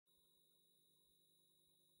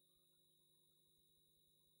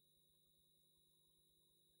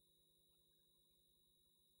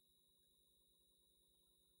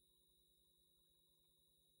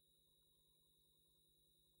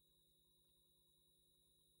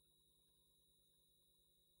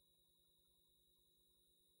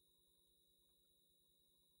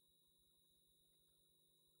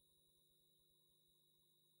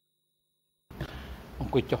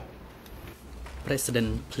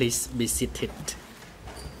President, please be seated.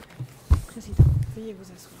 Président, veuillez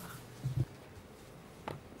vous asseoir.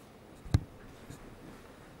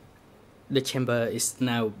 The chamber is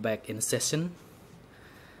now back in session.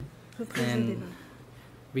 And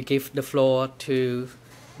we give the floor to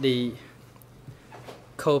the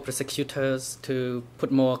co-prosecutors to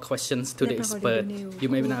put more questions to the expert. You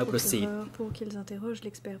may now proceed. Pour qu'ils interrogent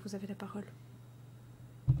l'expert, vous avez la parole.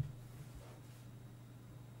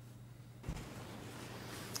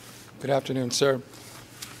 Good afternoon, sir.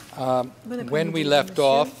 When we left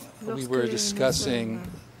off, we were discussing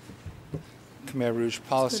Khmer Rouge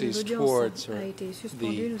policies towards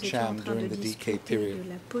the Cham during the decay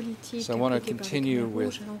period. So I want to continue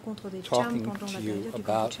with talking to you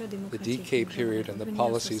about the decay period and the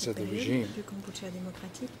policies of the regime.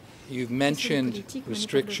 You've mentioned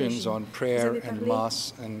restrictions on prayer and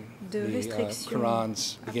mass and the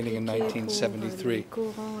Qurans beginning in 1973,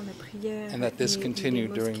 and that this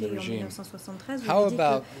continued during the regime. How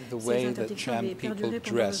about the way that Cham people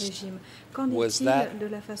dressed? Was there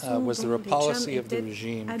a policy of the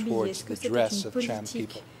regime towards the dress of Cham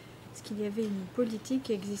people? Est-ce qu'il y avait une politique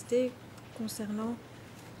qui existait concernant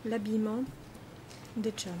l'habillement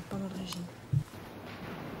des Cham pendant le régime?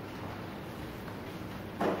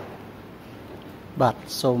 បាទ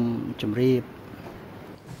សូមជម្រាប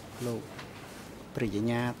លោកប្រញ្ញា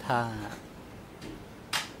ញាថា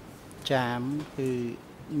ចាមគឺ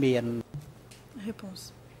មាន Réponse.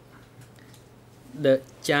 The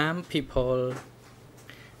Cham people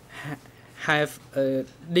have a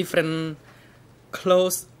different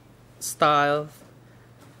clothes style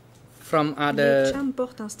from other Les Cham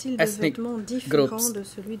portent un style de vêtements différent de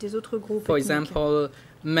celui des autres groupes. For example,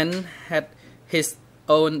 men had his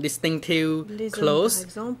own distinctive clothes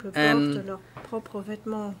and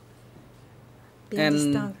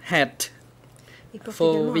hat.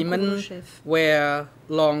 For women wear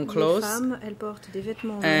long clothes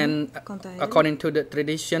and according to the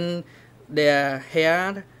tradition their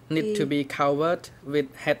hair need to be covered with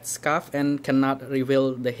headscarf and cannot reveal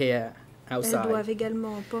the hair outside.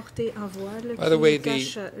 By the way,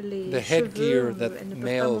 the headgear that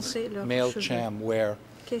male Cham wear,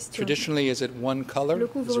 traditionally, is it one color? Is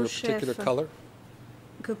there a particular color?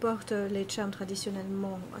 Que portent les Cham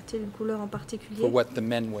traditionnellement? A-t-il une couleur en particulier? For what the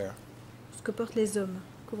men wear. Ce que portent les hommes.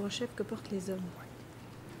 Couvre-chef que portent les hommes.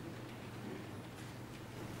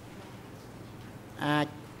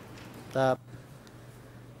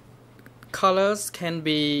 Colors can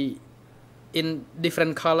be in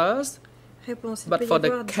different colors. Réponse, but for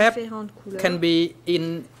the cap can be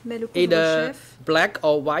in either black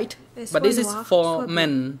or white, but this is for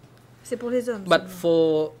men. Pour les hommes, but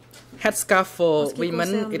for headscarf for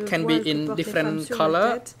women, it can be in different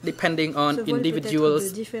color depending on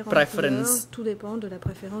individual's preference. Tout dépend de la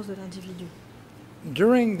préférence de l'individu.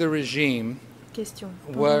 During the regime,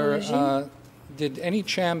 did any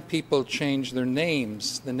Cham people change their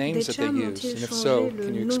names, the names that they used? And if so,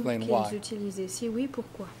 can you explain why? Si oui,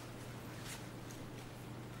 pourquoi?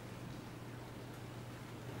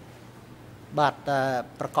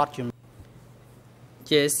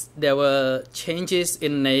 Yes, there were changes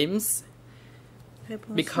in names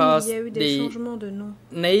because the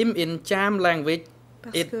name in Cham language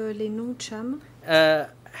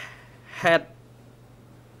had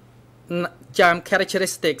Cham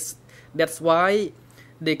characteristics. That's why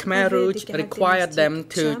the Khmer Rouge required them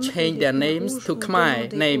to change their names to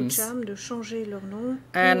Khmer names.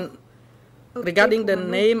 And regarding the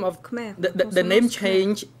name of the name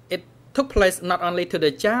change, it took place not only to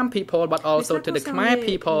the Cham people but also to the Khmer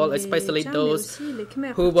people, especially those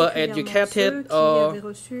who were educated or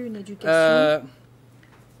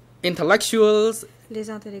intellectuals.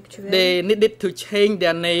 They needed to change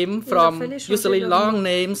their name from usually long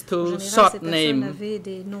names to short names.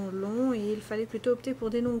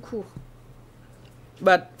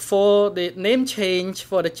 But for the name change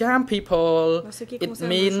for the Cham people, it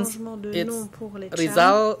means it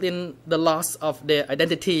results in the loss of their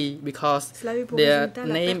identity because their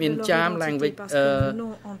name in Cham language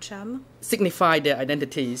signify their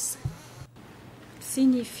identities.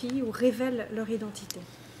 Signifie ou révèle leur identité.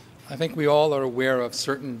 I think we all are aware of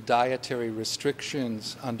certain dietary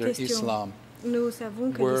restrictions under Islam.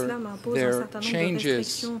 Were there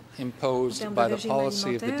changes imposed by the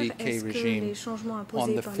policy of the DK regime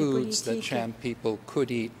on the foods that Cham people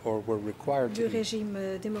could eat or were required to eat? Le régime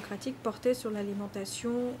démocratique portait sur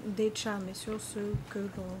l'alimentation des Cham et sur ce que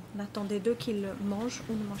l'on attendait d'eux qu'ils mangent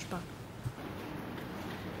ou ne mangent pas.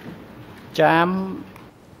 Cham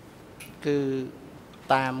que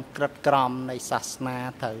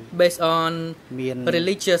based on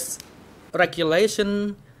religious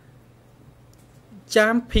regulation,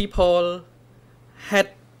 Cham people had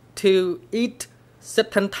to eat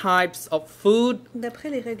certain types of food D'après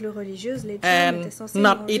les règles religieuses, les Cham étaient and censés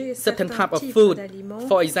not manger eat certain certains type of types food. d'aliments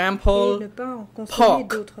For et example, ne pas en consommer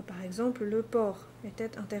pork, d'autres. Par exemple, le porc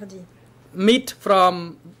était interdit. meat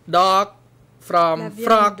from dog, La from viande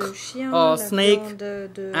frog de chien, or la snake viande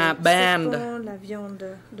de are banned. serpent, la viande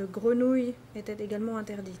de grenouille était également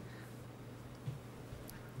interdite.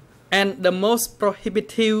 And the most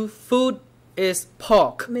prohibitive food is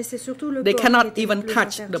pork. Mais c'est surtout le They porc qui cannot était even le plus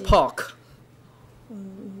touch the interdit. pork.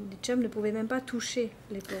 Les Cham ne pouvaient même pas toucher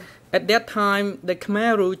les porcs. At that time, the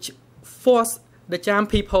Khmer Rouge forced the Cham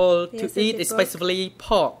people Et to à cette eat époque, especially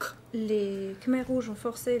pork. Les Khmer rouges ont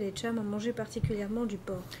forcé les Cham à manger particulièrement du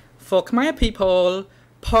porc. For Khmer people,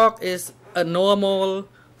 pork is a normal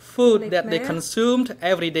food Les that they Khmer, consumed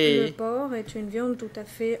every Le day. porc est une viande tout à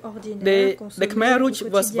fait ordinaire, The consommée Khmer au Rouge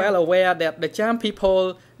was well quotidien. aware that the Cham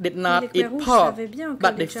people did Mais not les Khmer eat rouges pork, savaient bien que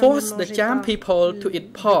but les they Cham ne forced the mangeaient Cham pas people to le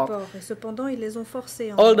eat pork. Et cependant, ils les ont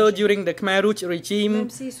forcés à en Although manger. during the Khmer Rouge regime, Même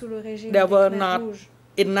si sous le régime there des were Khmer not rouges,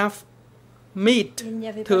 enough meat il n'y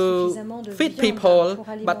avait pas to suffisamment de feed viande people, pour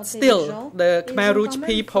but alimenter les still gens, the ils Khmer ont Rouge quand même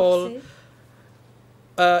people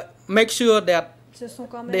forcé, make sure that se sont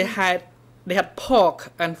quand they même had pork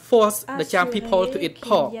and forced the Cham people to assurés eat qu'il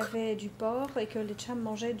pork. y avait du porc et que les Cham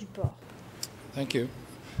mangeaient du porc. Thank you.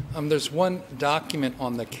 There's one document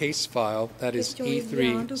on the case file that is Question, il y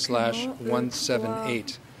a un document,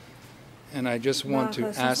 E3/178. And I just want to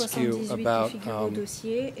ask you 178 about qui figure au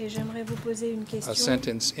dossier et j'aimerais vous poser une a question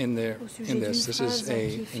sentence in au sujet this. d'une This is phrase a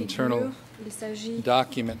qui internal figure. Il s'agit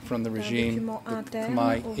document from the d'un regime. document The interne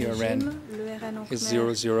Khmer au ERN régime. Le RN en is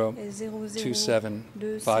Khmer 00 est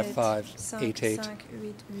 275588.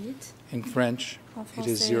 00275588. In French, En it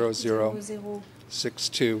is français, 00 00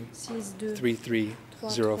 62 62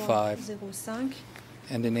 3305. 3305.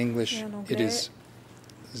 And in English, Et en it anglais, is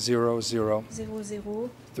 00 00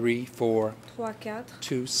 34 34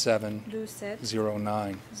 27 27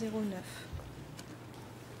 09. 09.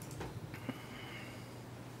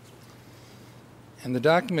 And the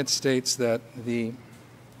document states that the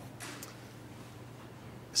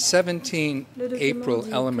 17 Le document April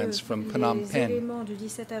dit elements que from Phnom les Penh éléments du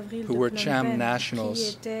 17 avril who de were Phnom Cham Penh nationals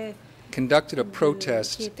qui étaient conducted a qui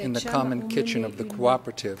protest étaient in the Cham common ont kitchen mené of the une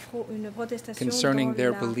cooperative une protestation concerning dans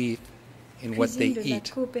their la belief in what they cuisine de la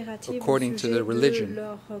eat coopérative au according to sujet their de religion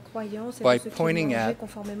leurs croyances et by de ce qu'ils pointing mangeaient at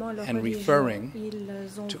conformément à leur and religion. referring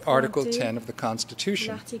Ils ont to Article pointé 10 of the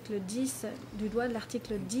Constitution. l'article 10 du doigt de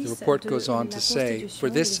l'article 10 The report de goes on la to say, Constitution. for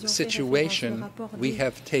Ils this y ont fait référence. situation, Le rapport we dit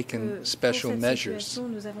have que taken pour special cette measures. situation,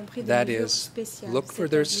 nous avons pris des That mesures is, spéciales, look for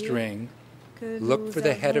their c'est-à-dire string, que look nous for the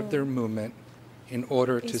head of avons their movement in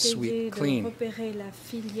order to essayer sweep de clean. repérer la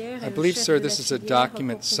filière et I le believe, chef sir, de la this is a filière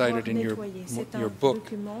document pour pouvoir cited in nettoyer. C'est your un book.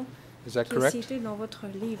 document Is that qui est correct? cité dans votre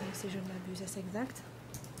livre, si je ne m'abuse. Est-ce exact?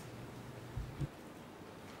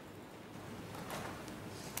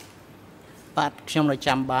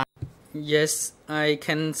 Yes, I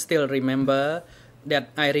can still remember that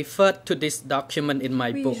I referred to this document in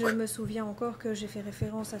my Oui, book. je me souviens encore que j'ai fait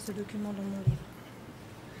référence à ce document dans mon livre.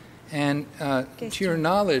 And to Question. your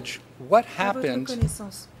knowledge, what À votre happened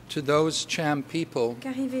connaissance, to those Cham people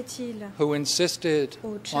qu'arrivait-il who insisted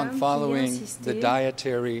aux Cham on qui following insistaient the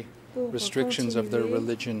dietary pour restrictions of their continuer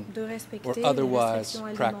religion de or respecter les otherwise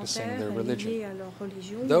restrictions practicing alimentaires their religion? liées à leur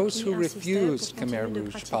religion, Those qui who insistaient refused pour Khmer continuer de Rouge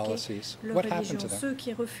pratiquer policies, leur what religion. happened to them? Ceux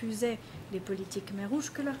qui refusaient les politiques Khmer Rouge,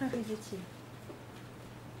 que leur arrivait-il?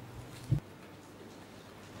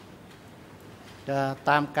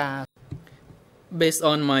 Based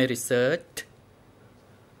on my research,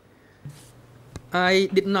 I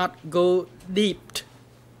did not go deep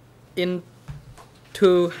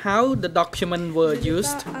into how the documents were Je n'ai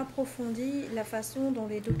used, pas approfondi la façon dont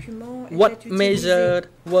les documents what étaient measures utilisés,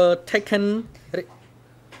 were taken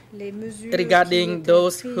les mesures regarding qui étaient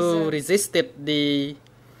those prises who resisted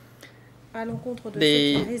à l'encontre de ceux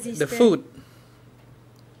qui the résistaient food.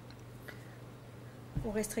 aux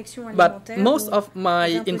restrictions But alimentaires. most ou of my aux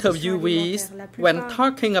impositions interviewees, alimentaires. La when plupart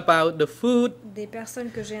talking about the food des personnes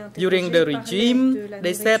que j'ai during interrogées the parlaient regime, de la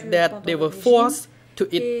they said nourriture that pendant they le were régime forced to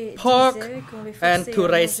et eat pork disaient qu'on les and forçait to à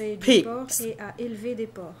raise manger du pigs. porc et à élever des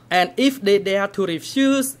porcs. And if they dare to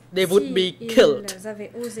refuse, they would be Si killed. ils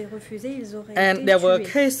avaient osé refuser, ils auraient And été there were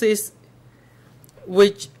tués. cases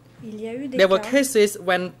which Il y a eu des there were cas cases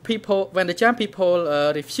when the Cham people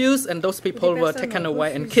refused, and those où des people were personnes taken ont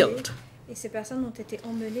away and refusé killed. et ces personnes ont été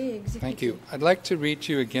emmenées et exécutées. Thank you. I'd like to read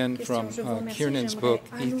you again Question, from je vous remercie. Kiernan's J'aimerais book,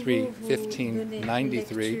 à nouveau E3 vous donner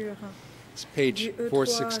 1593. lecture It's page du E3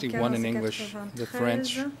 461 in English, the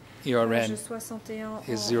French. ERN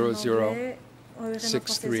is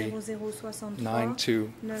 0063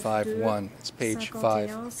 9251. It's page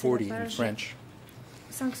 540 in French.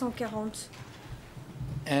 540.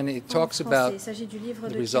 And it talks about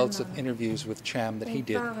the results of interviews with Cham that he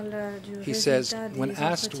did. He says, when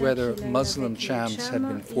asked whether Muslim Chams had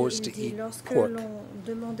been forced to eat pork,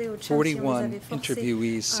 41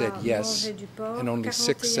 interviewees said yes, and only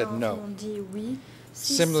 6 said no.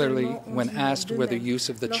 Similarly, when asked whether use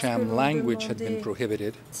of the Cham language had been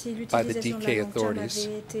prohibited by the DK authorities,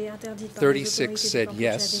 36 said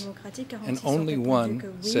yes, and only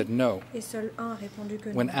 1 said no.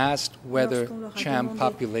 When asked whether Cham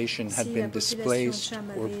population had been displaced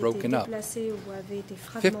or broken up,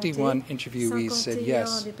 51 interviewees said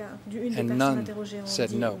yes, and none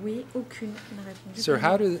said no. Sir,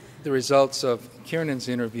 how do the results of Kiernan's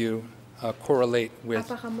interview correlate with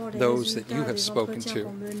those that you have spoken to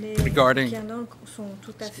regarding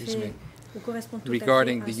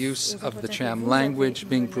the use of the Cham language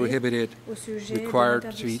being prohibited,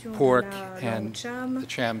 required to eat pork, and the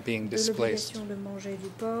Cham being displaced?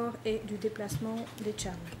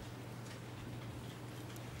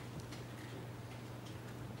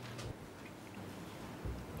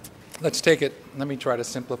 Let's take it, let me try to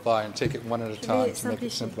simplify and take it one at a time to make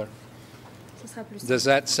it simpler. Does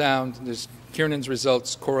that sound, does Kiernan's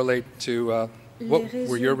results correlate to what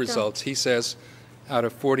were your results? He says out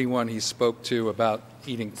of 41 he spoke to about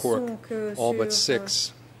eating pork, all but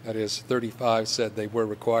 6, that is 35 said they were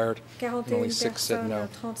required, and only 6 said no.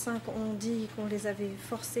 35 ont dit qu'on les avait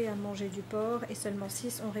forcés à manger du porc et seulement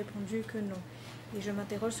 6 ont répondu que non. Et je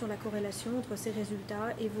m'interroge sur la corrélation entre ces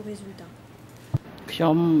résultats et vos résultats.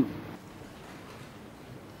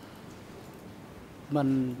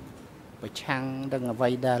 I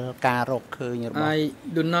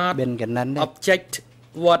do not object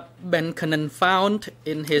what Ben Cannon found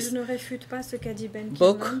in his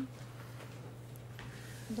book,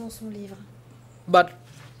 but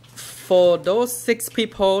for those 6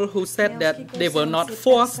 people who said that they were not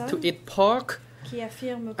forced to eat pork,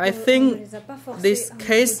 I think this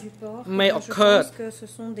case may occur.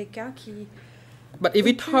 But if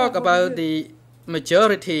we talk about the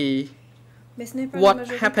majority, what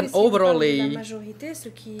happened overallly,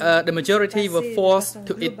 the majority were forced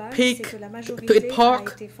to eat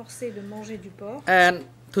pork and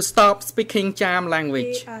to stop speaking Cham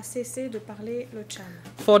language.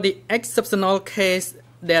 For the exceptional case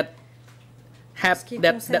that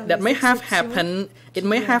may have happened, it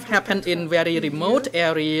may have happened in very remote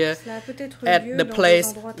area at the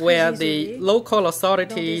place where the local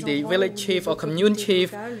authority, the village chief or commune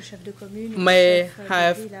chief may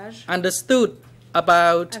have understood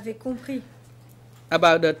about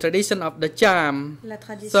the tradition of the Cham.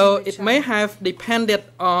 So it may have depended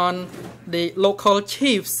on the local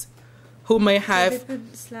chiefs who may have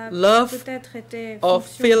love or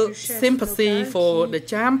feel sympathy for the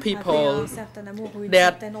Cham people,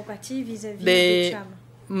 that they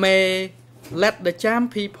may let the Cham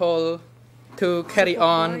people to carry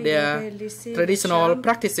on their traditional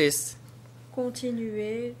practices.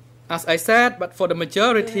 As I said, but for the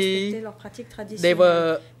majority, they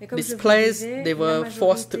were displaced, they were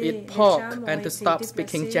forced to eat pork and to stop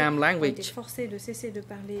speaking Cham language.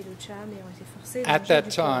 At that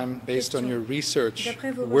time, based on your research,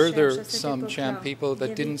 were there some Cham people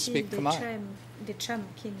that didn't speak Khmer?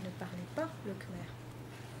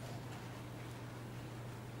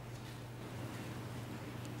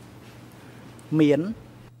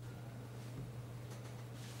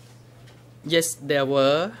 Yes, there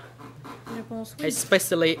were,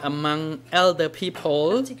 especially among elder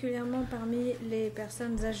people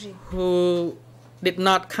who did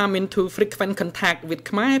not come into frequent contact with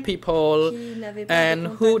Khmer people and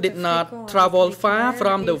who did not travel far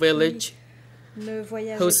from the village,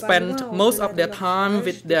 who spent most of their time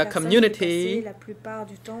with their community.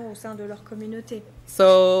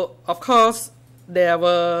 So, of course, there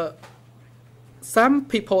were some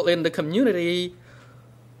people in the community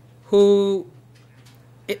who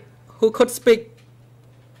could speak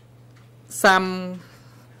some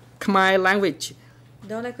Khmer language,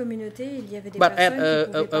 but at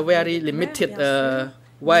a very limited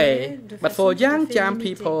way. But for young Cham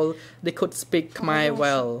people, they could speak Khmer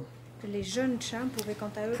well.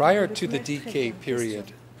 Prior to the DK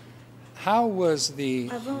period, how was the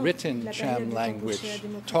written Cham language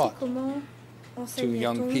taught to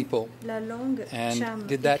young people, and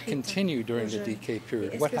did that continue during the DK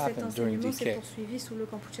period? What happened during DK?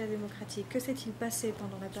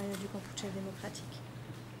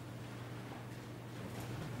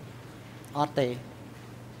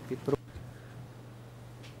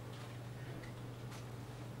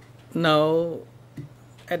 No,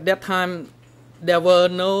 at that time there were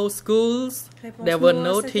no schools, there were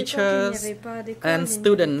no teachers and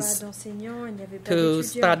students to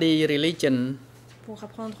study religion.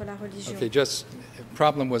 Okay, just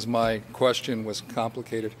problem was my question was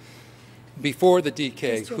complicated. Before the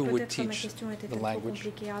DK, who would teach the language?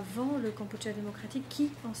 Avant le Cambodge démocratique, qui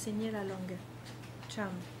enseignait la langue? Cham.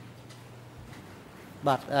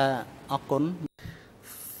 But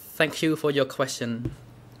Thank you for your question.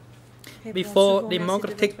 Before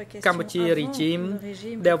democratic Cambodia regime,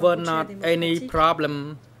 there were not any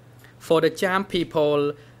problem for the Cham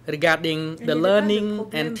people regarding the learning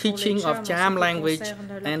and teaching of Cham language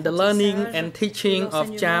and the learning and teaching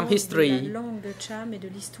of Cham history.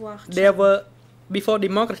 Before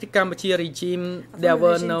democratic Cambodia regime, there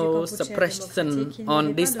were no suppression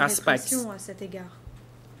on these aspects.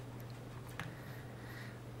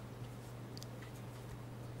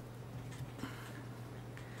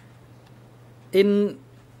 In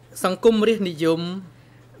Sangkum Rih Niyum,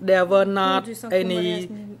 there were not any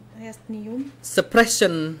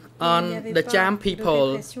suppression on the Cham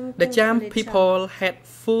people. The Cham people had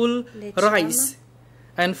full rights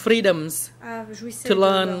and freedoms to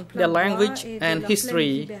learn their language and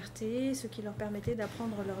history.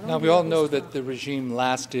 Now we all know that the regime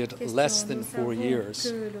lasted less than 4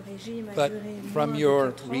 years, but from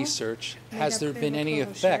your research, has there been any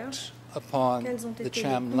effect upon the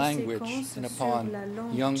Cham language and upon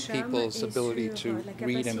young people's ability to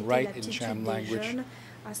read and write in Cham language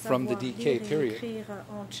from the DK period?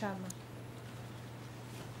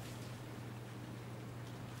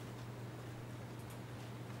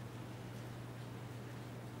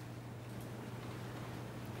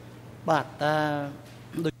 but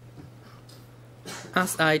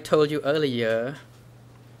As I told you earlier,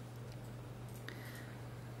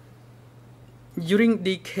 during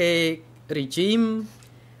DK regime,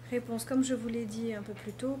 the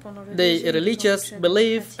religious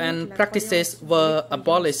beliefs and practices were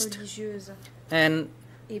abolished, and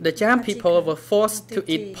the Cham people were forced to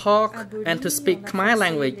eat pork and to speak Khmer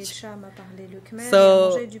language.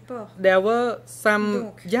 So there were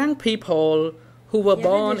some young people who were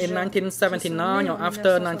born in 1979 or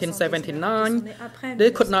after 1979,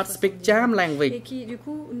 they could not speak Cham language.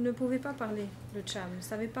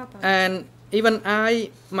 And even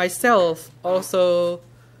I myself also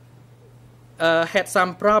had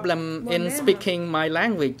some problem in speaking my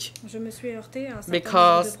language,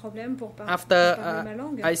 because after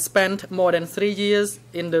I spent more than 3 years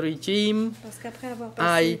in the regime,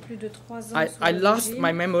 I lost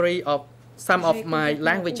my memory of some of my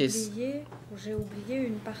languages.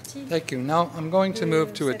 Thank you. Now I'm going to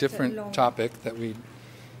move to a different topic that we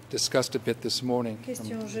discussed a bit this morning from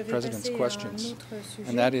the President's questions,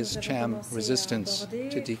 and that is Cham resistance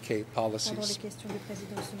to DK policies.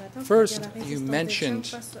 First, you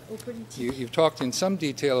mentioned, you've talked in some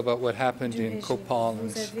detail about what happened in Kopal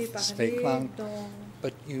and Sveklang,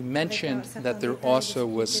 but you mentioned that there also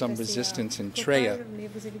was some resistance in Treya.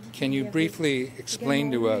 Can you briefly explain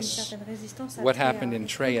to us what happened in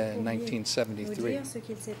Treya in 1973?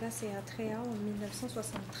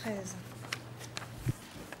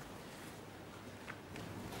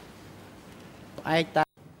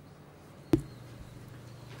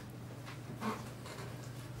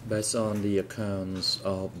 Based on the accounts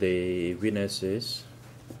of the witnesses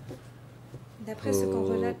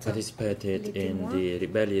who participated in the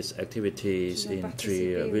rebellious activities in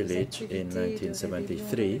Trier village in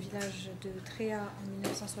 1973,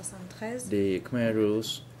 the Khmer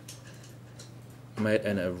Rouge made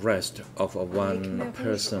an arrest of one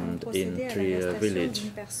person in Trier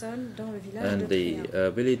village, and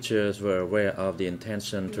the villagers were aware of the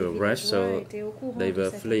intention to arrest, so they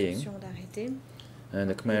were fleeing,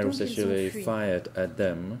 and the Khmer Rouge actually fired at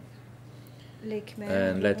them.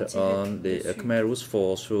 And later on, the Khmer Rouge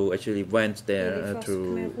force who actually went there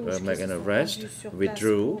to make an arrest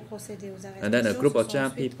withdrew, and then a group of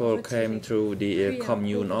Cham people came to the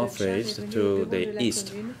commune office to the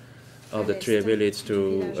east of the Trier village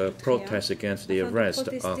to protest against the arrest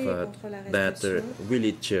of that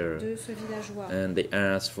villager, and they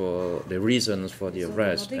asked for the reasons for the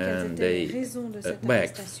arrest, and they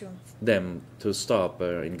begged them to stop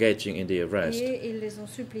engaging in the arrest.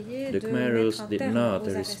 The Khmer Rouge did not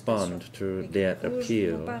respond to that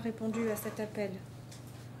appeal,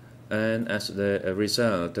 and as a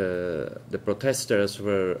result, the protesters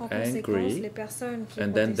were angry,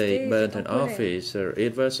 and then they burned an office.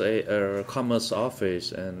 It was a commerce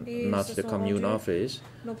office and not the commune office.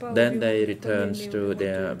 Then they returned to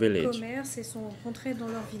their village.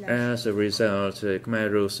 As a result, the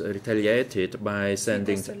Khmer Rouge retaliated by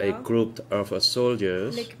sending a group of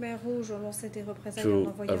soldiers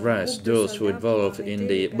to arrest those who involved in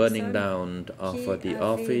the burning down of the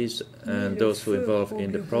office and those who involved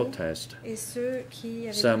in the protest.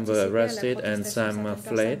 Some were arrested and some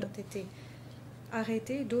fled,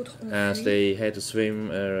 as they had to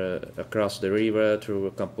swim across the river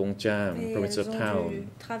to Kampong Cham, provincial town.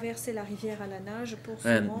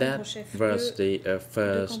 And that was the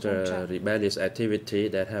first rebellious activity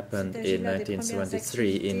that happened in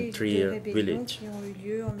 1973 in Trier village.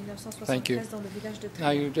 Thank you. Now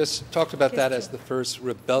you just talked about that as the first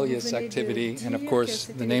rebellious activity, and of course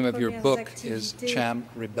the name of your book is Cham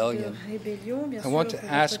Rebellion. I want to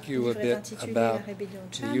ask you a bit about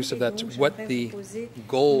the use of that, what the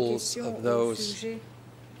goals of those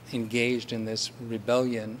engaged in this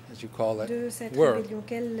rebellion, as you call it, were.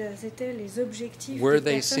 Were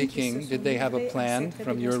they seeking, did they have a plan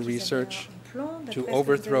from your research to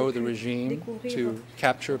overthrow the regime, to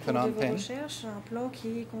capture Phnom Penh?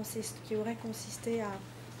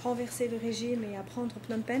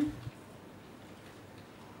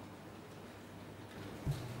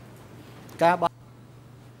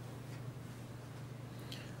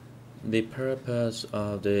 The purpose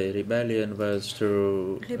of the rebellion was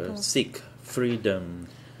to seek freedom,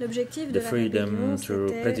 the freedom to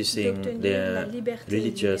practicing their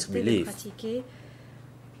religious belief,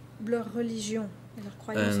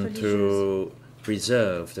 and to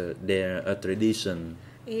preserve their tradition.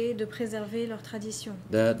 That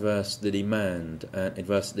was the demand, and it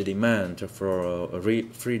was the demand for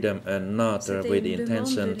freedom and not with the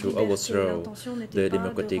intention to overthrow the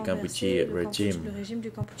democratic Kampuchea regime.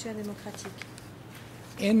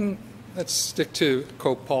 Let's stick to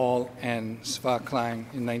Kopal and Sva Klang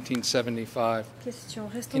in 1975.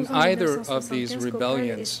 In either of these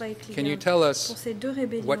rebellions, can you tell us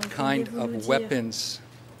what kind of weapons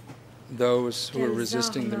those who were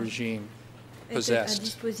resisting the regime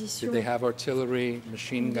possessed? Did they have artillery,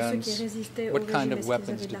 machine guns? What kind of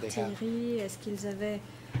weapons did they have?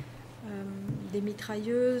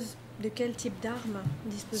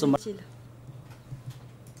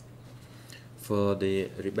 For the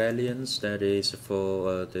rebellions, that is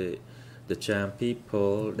for the Cham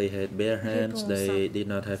people, they had bare hands, they did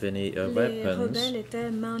not have any weapons.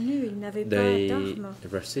 They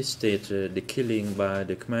resisted the killing by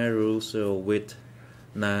the Khmer Rouge with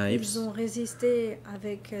knives,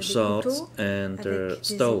 swords and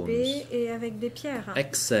stones,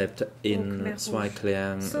 except in Svai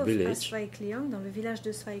Kliang village,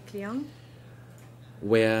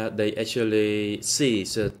 where they actually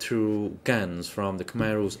seized two guns from the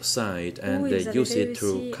Khmer Rouge side and they used it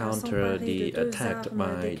to counter the attack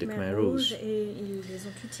by the Khmer Rouge.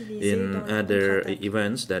 In other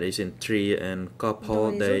events, that is in Trier and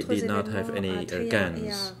Kopal, they did not have any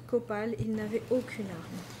guns.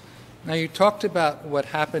 Now you talked about what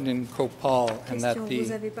happened in Kopal and that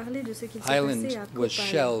the island was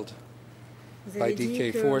shelled by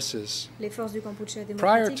DK forces.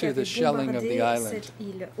 Prior to the shelling of the island,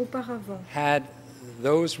 had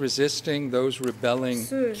those resisting, those rebelling,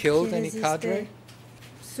 killed any cadre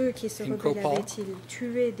in Kopal?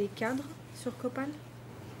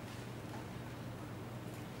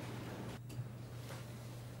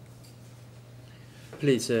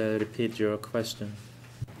 Please repeat your question.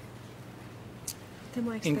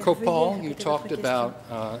 In Kopal, you talked about,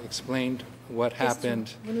 explained what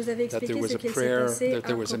happened, that there was a prayer, that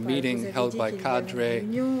there was a meeting held by cadre,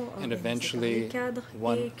 and eventually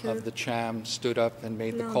one of the Cham stood up and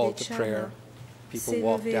made the call to prayer. People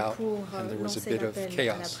walked out, and there was a bit of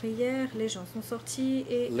chaos.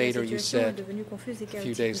 Later you said, a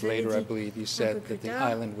few days later I believe, you said that the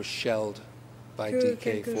island was shelled by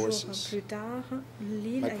DK forces.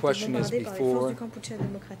 My question is, before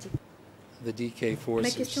the DK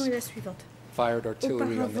forces fired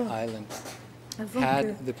artillery on the island,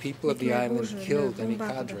 had the people of the island killed any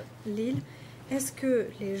cadre? Est-ce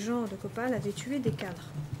que les gens de Kopal avaient tué des cadres?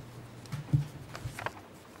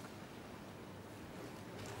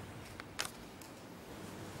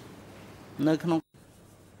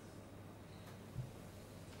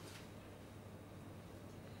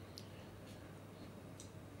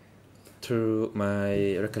 To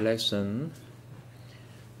my recollection,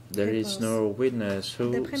 there is no witness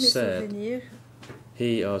who said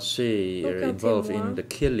he or she involved in the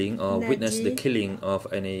killing or witnessed the killing of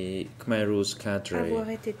any Khmer Rouge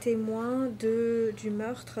cadre.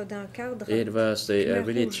 It was the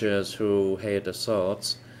villagers who had the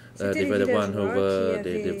swords they were the ones who were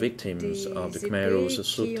the victims of the Khmer Rouge qui ont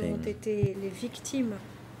shooting. été les victimes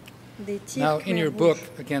des tirs Now, in Khmer your Rouge. book,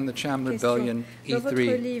 again, the Cham Rebellion, Dans votre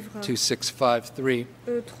E3 livre, 2653,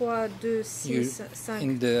 E3, 2, you 6,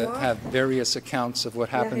 5, 3, have various accounts of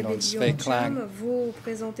what la happened on rébellion Svay Cham, Klang, vous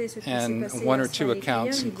présentez ce qui s'est and passé one à or two Svay Klang.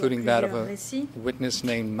 accounts, Il y a including that of plusieurs a récits, witness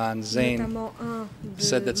named Man Zain, notamment un de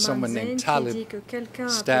said that someone Man named Zain qui Talib dit que quelqu'un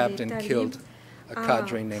stabbed appelé and Talib killed a a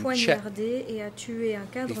cadre named Chet poignardé et a tué un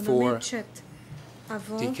cadre before nommé Chet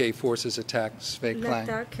avant DK forces attacked Svay Klang.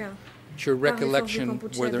 l'attaque. To your par les forces du recollection,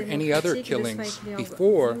 Kampuchea were there any other démocratique de killings Svay Klang.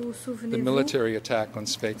 before Vous the souvenez-vous military attack on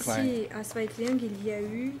Svay Klang si à Svay Klang il y a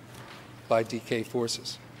eu by DK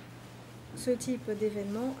forces? ce type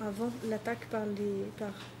d'événement avant l'attaque par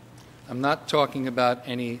I'm not talking about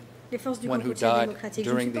any les forces du one who Kampuchea died démocratique.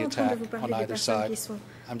 Je ne suis during pas the en train de attack vous on parler des either personnes side. qui sont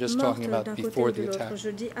I'm just mortes talking about d'un côté before ou the de l'autre. attack. Je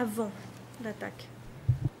dis avant l'attaque.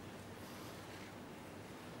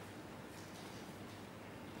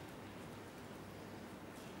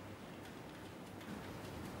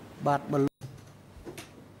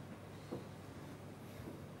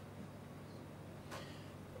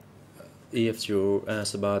 If you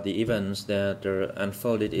ask about the events that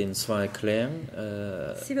unfolded in Svay Klang,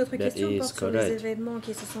 Si votre that question is porte sur les correct. événements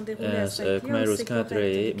qui se sont déroulés à As Svay a Klang, Khmer Rouge c'est cadre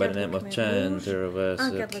correct. by the name of Chan was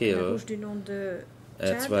Un cadre Khmer killed Rouge du nom de at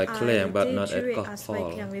Chad Svay a Klang, but été not at tué à Svay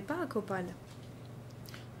Kopal. Klang, mais pas à Kopal.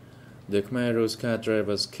 The Khmer Rouge cadre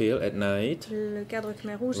was killed at night Le cadre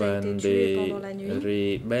Khmer Rouge a été when tué the pendant la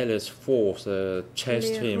nuit. rebellious force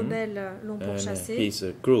chased Les him rebelles l'ont and pourchassé. his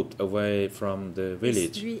group away from the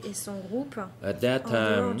village. Lui et son groupe At that en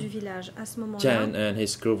dehors time, du village. À ce moment-là, Chan and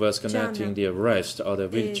his group was conducting the arrest of the et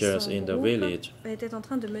villagers son in the groupe village. était en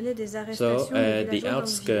train de mener des So arrestations at des the villageois dans le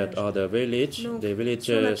outskirts village. of the village, Donc, the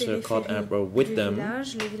sur la villagers caught périphérie up with du them,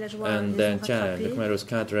 village, les villageois and les then ont Chan, the rattrapés. Khmer Rouge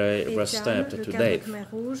cadre, Et was Chan, stabbed le to cadre death. Khmer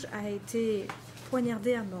Rouge, a été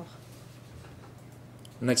poignardé à mort.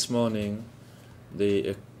 Next morning,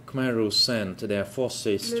 the Khmer Rouge sent their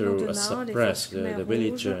forces Le to lendemain, les suppress forces Khmer the Rouges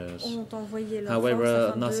villagers. ont envoyé leurs However, forces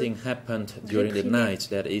afin nothing de happened during the réprimer. night,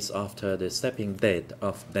 that is after the stepping death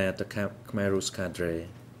of that Khmer Rouge cadre.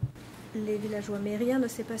 les villageois. Mais rien ne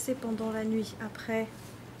s'est passé pendant la nuit, après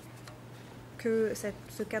que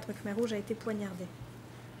ce cadre Khmer Rouge a été poignardé.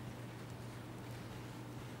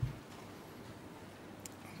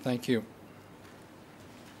 Thank you.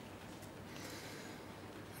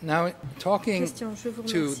 Now, talking Question, je vous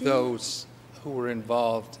to remercie. those who were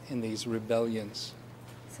involved in these rebellions,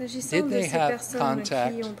 S'agissant did de they ces have personnes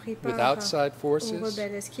contact qui ont pris with part outside aux forces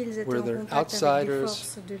rebelles, est-ce qu'ils étaient Were en there contact avec des outsiders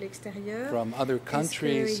forces de l'extérieur? from other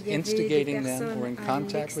countries Est-ce qu'il y avait instigating des them or in personnes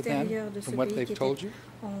contact with them, l'extérieur de ce from what pays they've qui told étaient you?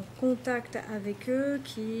 en contact avec eux,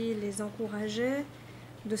 qui les encourageaient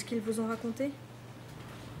de ce qu'ils vous ont raconté?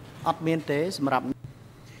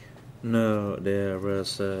 No, there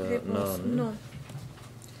was Réponse, none. non.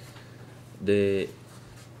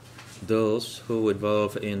 Those who were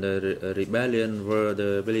involved in the rebellion were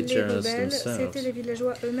the Les villagers rebelles, themselves. c'était les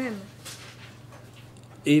villageois eux-mêmes.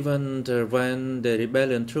 Even when the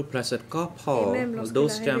rebellion took place at Et Kopal, même lorsque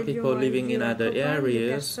those la Cham rébellion people a eu living lieu in à other Kopal, les areas,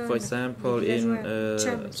 personnes, for example les in villageois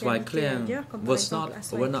Cham qui Svay habitaient Klang, ailleurs, comme par was exemple not à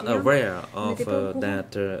Svay were not Klang, aware of n'étaient pas au courant.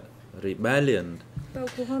 that rebellion. Pas au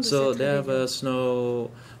courant de So cette there rébellion. was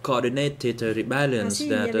no coordinated rebellions Ainsi, il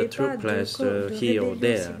n'y avait that pas took place de here or rébellion, si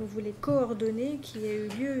there. vous voulez, coordonnée qui a eu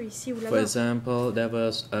lieu ici ou For là-bas. example, there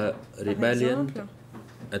was a Par rebellion exemple,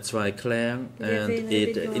 at Svay Klang, il y avait and une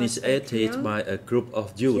it rébellion à initiated Svay Klang by a group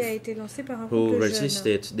of qui youth a été lancée par un who groupe de jeunes.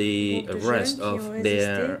 resisted the Groupe de arrest jeunes qui of ont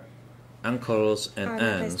their résisté uncles à and aunts.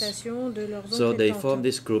 l'arrestation de leurs So oncles et they tantes. formed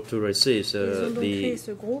this group to resist Ils ont donc créé the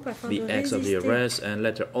ce groupe afin de acts of the résister arrest, and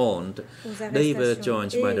later on aux they were arrestations.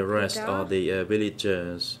 joined Et by the plus rest tard, of the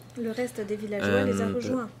villagers. le reste des villageois les a And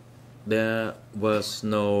rejoints. there was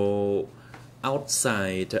no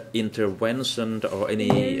outside intervention or Il n'y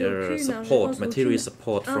a any eu aucune support, ingérence, material aucune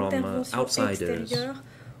support from intervention outsiders. extérieure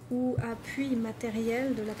ou appui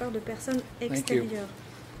matériel de la part de personnes extérieures.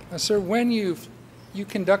 Sir, when you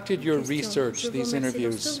conducted your Question. research, Je vous these remercie.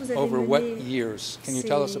 interviews, Lorsque vous avez over what mené years? Can you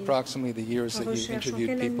tell us ces approximately the years that you Recherche. En interviewed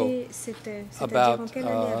quelle people année c'était? C'est-à-dire about en quelle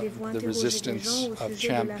année avez-vous the interrogé des resistance gens au of sujet de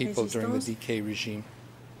Cham la people during the résistance DK regime?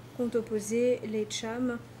 qu'ont opposé les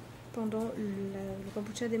Cham pendant le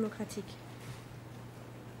Kampuchea démocratique?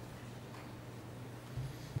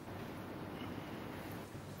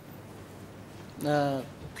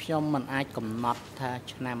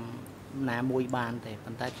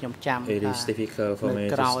 It is difficult for me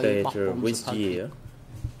to state which year.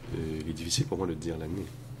 Il est difficile pour moi de dire l'année.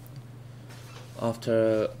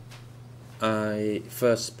 After I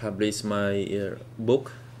first published my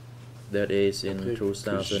book, that is in Après que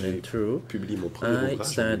 2002, j'ai publié mon premier I ouvrage en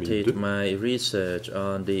started 2002, my research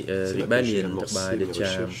on the c'est là que j'ai rebellion amorcé by the mes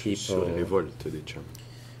Cham recherches sur les people. révoltes des Cham.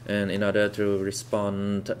 And in order to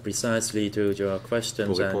respond precisely to your questions,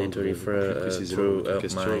 Pour I need to répondre refer plus précisément à through votre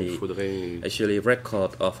question, il my faudrait actually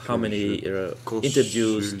record of how que many je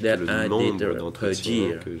interviews consulte that le I did nombre per d'entretiens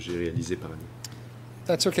year. que j'ai réalisés par année.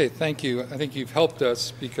 That's okay, thank you. I think you've helped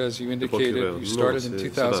us because you Le indicated procureur, you non, started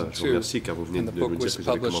in ça va, je vous 2002 remercie car vous venez and de the nous book dire was que vous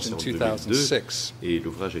avez published commencé in en 2002 2006. et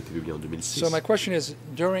l'ouvrage a été publié en 2006. So my question is,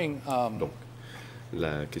 during Donc,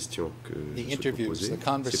 la question que the je interviews, peux poser, the c'est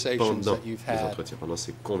conversations pendant that you've les had entretiens, pendant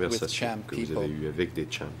ces conversations Cham que vous people, avez eues avec des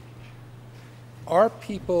Cham, are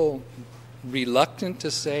people reluctant to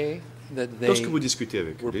say that they lorsque vous discutez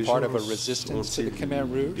avec were les part gens, of a resistance to the Khmer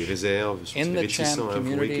ont-ils des Rouge? réserves, In sont-ils the Cham réticents à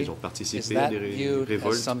avouer community, qu'ils ont is participé à that des viewed as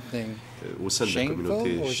révoltes something au sein de la shameful,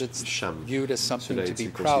 communauté or is it Cham? viewed as something Cela to be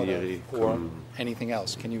est-il proud of, considéré or comme anything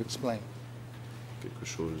else? Can you explain? quelque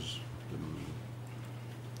chose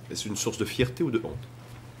est-ce une source de fierté ou de honte?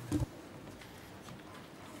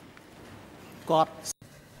 គាត់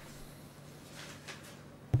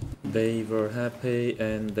They were happy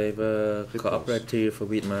and they were cooperative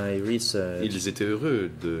with my research. Ils étaient heureux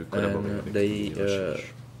de collaborer And avec they mes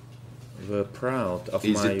recherches. were proud of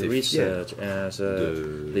Ils my étaient research as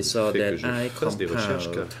they saw fait that que je I fasse des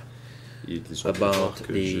recherches car compiled ils ont pu voir about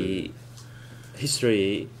que the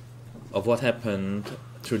history of what happened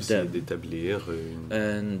to j'essayais them. d'établir And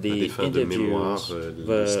un the dessin de mémoire interviews de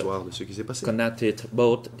were l'histoire de ce qui s'est passé. conducted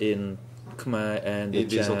both in Khmer and Et the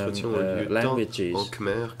des Cham entretiens ont eu lieu tant languages. en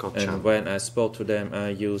Khmer qu'en Cham. And when I spoke to them, I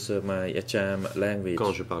used my Cham language.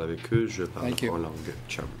 Quand je parle avec eux, je parle Thank you. en langue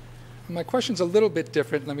Cham. My question's a little bit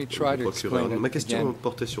different. Let me try to Procureur, explain ma it question again.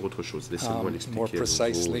 portait sur autre chose. Laissez-moi more l'expliquer à nouveau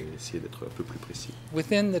precisely. et essayer d'être un peu plus précis.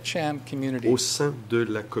 Within the Cham community, Au sein de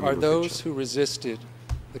la are communauté those Cham, who resisted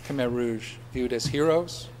the Khmer Rouge viewed as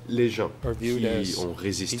heroes? les gens are qui viewed as ont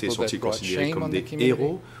résisté people sont-ils that brought considérés shame comme on the des community?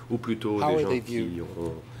 héros ou plutôt How des are gens they qui viewed?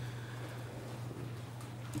 ont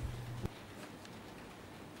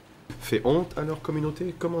fait honte à leur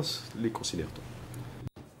communauté? Comment les considère-t-on?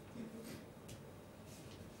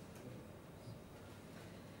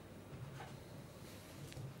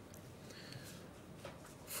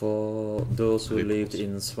 For those who lived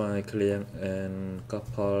in Svai Kliang and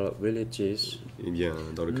Kapal villages, Eh bien,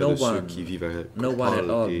 dans le cas no de ceux one, qui vivent à no one at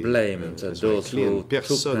all et blamed those who took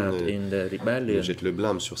personne part in the ne rebellion. jette le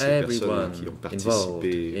blâme sur ces personnes Everyone qui ont involved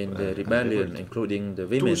participé in à the la rebellion, révolte. including the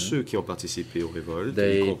women, Tous ceux qui ont participé aux révoltes, y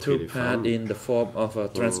they compris les took part femmes, in the form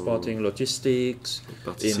of transporting logistics, in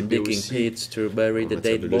participé digging aussi pits to bury en the matière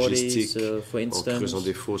dead de bodies, logistique, for en creusant instance.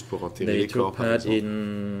 des fosses pour enterrer They les corps, took par part exemple,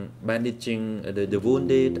 in bandaging the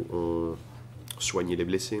wounded. ou soigner les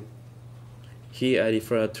blessés. Here I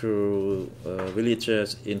refer to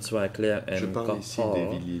villagers in Svai Kliang Je and parle ici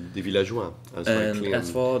Kapal. des villageois à And Svai as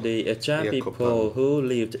for the Cham et à people Kapal. who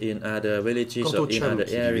lived in other villages Quant or aux in Cham other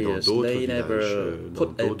qui vivaient dans areas, d'autres they villages, never dans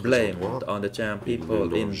put a d'autres blame endroits, on the Cham Ils people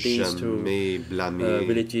n'ont in these two jamais blâmé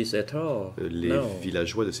villages at all. les No,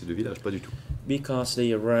 villageois de ces deux villages, pas du tout. because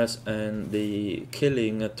the arrest and the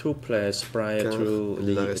killing took place prior Car to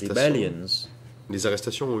the l'arrestation rebellions. Les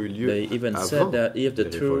arrestations ont eu lieu They even avant said that if the les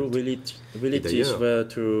two révoltes. villages d'ailleurs, were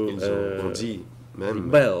to Ils ont dit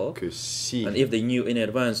même rebel, que si and if they knew in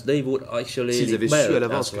advance, they would actually s'ils avaient su rebel à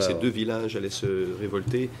l'avance as que ces deux well. villages allaient se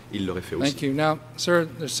révolter, ils l'auraient fait aussi. Thank you. Now, sir,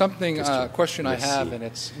 there's something, Question. question I Merci. have, and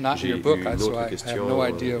it's not in J'ai your eu book, une so autre I have question no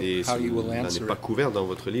idea et how you will cela answer n'est pas it. couvert dans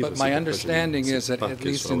votre livre. But c'est my pourquoi je ne understanding sais is that pas at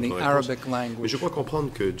quelle least sera in the votre réponse. Arabic Mais language, je crois comprendre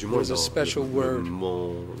que du moins there's a dans special word for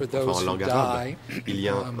en those who langue arabe, die il y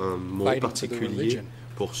a un mot fighting for the particulier religion.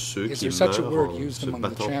 pour ceux Is qui there such a meurent word en used se among the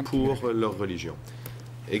battant Cham pour community? leur religion.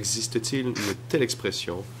 Existe-t-il une telle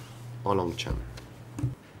expression en langue Cham?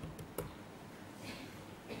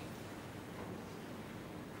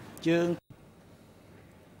យើង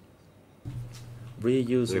We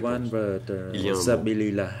use Réponse. one word, Il y a un mot.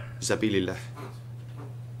 Zabilillah. Zabilillah.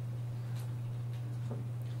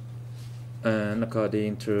 And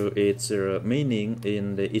according to its meaning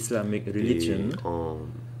in the Islamic religion, Et en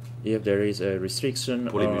if there is a restriction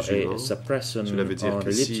Pour les or a musulmans, suppression cela veut dire on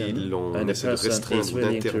que si religion, l'on and the essaie de person restreindre is ou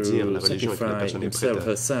willing d'interdire la to religion et que la sacrifice personne est prête himself,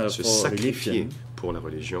 herself à se for sacrifier religion, pour la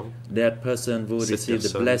religion, that person would cette receive the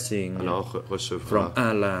personne blessing alors recevra from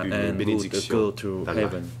Allah une and would bénédiction go to d'Allah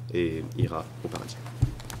heaven. et ira au paradis.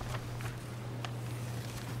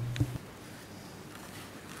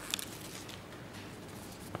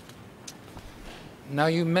 Now,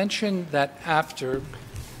 you mentioned that after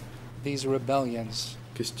these rebellions,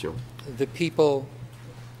 Question. the people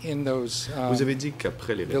in those Vous avez dit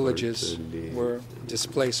qu'après les révoltes, villages les were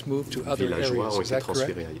displaced, moved to other villageois areas. ont Is été that correct?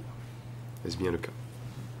 transférés ailleurs. Est-ce bien le cas?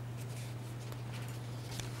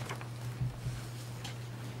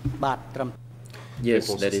 Yes,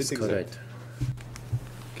 Réponse, that is c'est exact. correct.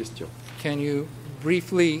 Question. Can you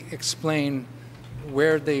briefly explain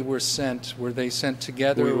where they were sent? Were they sent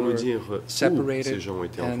together Pouvez-vous nous or dire où separated? ces gens ont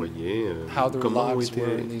été and envoyés? how their Comment lives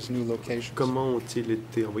were in these new locations? comment ont-ils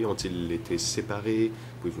été envoyés? Ont-ils été séparés?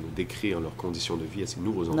 Pouvez-vous nous décrire leurs conditions de vie à ces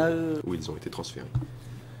nouveaux endroits où ils ont été transférés?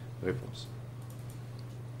 Réponse.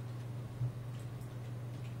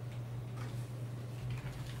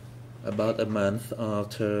 About a month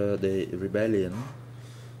after the rebellion,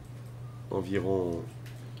 Environ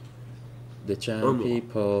the Cham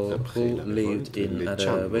people après who la lived révolte, in les other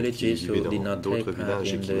Cham qui villages who vivaient did dans not take d'autres part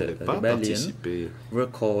villages et in qui n'avaient the pas rebellion participé were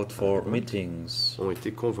called for révolte meetings. ont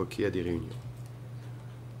été convoqués à des réunions.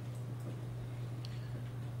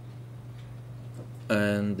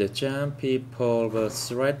 And the Cham people were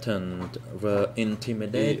threatened, were Et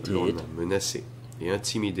intimidated, l'on a menacé et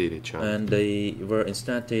intimidé les Cham. and they were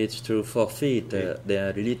instructed to forfeit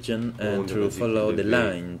their religion and to follow the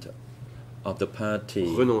line of the party.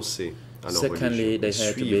 Renoncer à leur Secondly, religion, they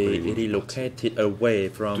had to suivre les be lignes du parti. relocated away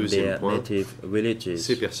from Deuxième their point, native villages.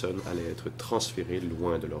 Ces personnes allaient être transférées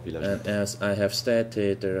loin de leur village. And as I have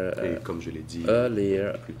stated Et comme je l'ai dit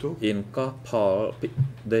earlier, plus tôt, in Kopal,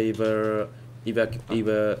 they were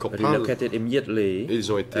Kopal, relocated immediately,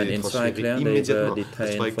 ils ont été and in transférés Sraiklian they were immédiatement. À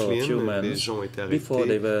detained for a few Sraiklian, les months gens ont été before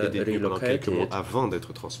they arrêtés were et détenus pendant quelques mois relocated. avant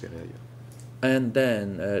d'être transférés ailleurs. And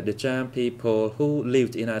then the Cham people who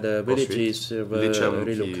lived in other villages Ensuite, were les Cham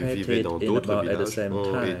qui vivaient relocated dans in d'autres about at the villages same ont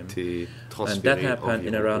time. été And that transférés happened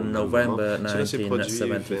in environ around au même November moment. Cela s'est produit vers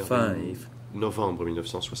 1975. novembre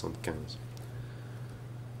 1975.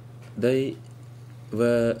 They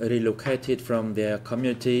were relocated from their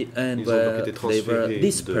community and Ils ont donc été they were transférés de leur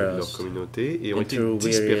dispersed communauté et ont été into various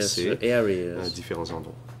dispersés à areas. différents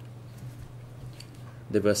endroits.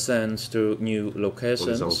 They were sent to new On les a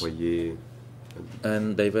locations envoyés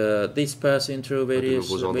and they were dispersed into various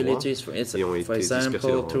nouveaux endroits villages. et ont For été dispersés example,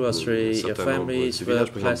 dans 2 or un 3 certain nombre families de were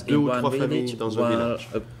villages, par exemple placed 2 in ou one 3 village, familles dans un while village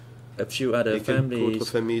a few other et quelques autres families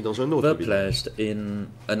familles dans un were autre village, placed in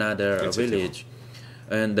another etc. village.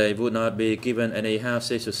 And they would not be given any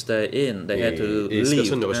houses to stay in. They had to Et ces live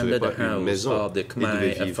personnes ne recevaient under pas the une house maison, of the ils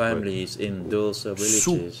devaient Khmer vivre families in those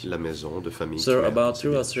sous villages. la maison de familles So khmer dans about ces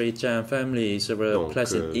 2 or villages. 3 Cham families were Donc,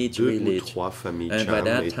 placed in each 2 ou village. 3 familles And by Cham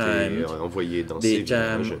that étaient time, envoyées dans ces the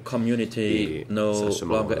Cham villages. community Et no à ce longer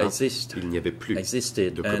moment-là, existed, il n'y avait plus de and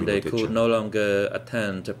they communauté could Cham. no longer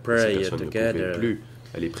attend Ces prayer personnes ne pouvaient together plus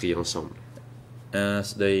aller prier ensemble.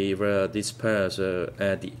 as they were dispersed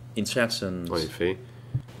at the instructions. En effet,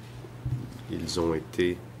 ils ont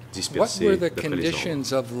été What dispersés were the d'après les ordres.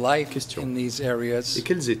 conditions of life Question. in these areas Et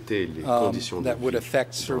quelles étaient les conditions de that would vie affect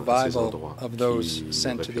dans ces survival endroits of those qui sent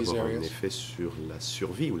auraient to pu these avoir un areas? effet sur la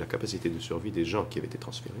survie ou la capacité de survie des gens qui avaient été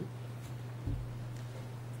transférés?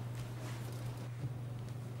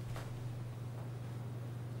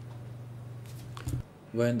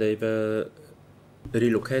 When they were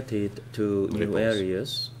relocated to new Réponse.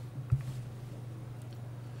 areas,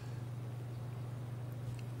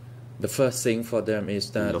 the first thing for them is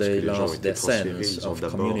that Lorsque they les gens ont lost été their transférés, sense ils ont of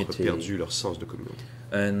d'abord community, perdu leur sens de communauté.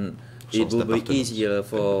 and Sens it would be d'appartenance easier à une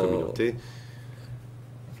for communauté.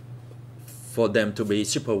 them to be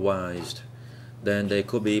supervised. Then they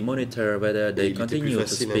could be monitored whether Et they il était plus continue to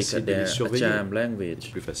facile ainsi speak de les their surveiller. Cham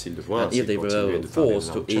language. Plus facile de voir And if s'ils they continuaient were de parler forced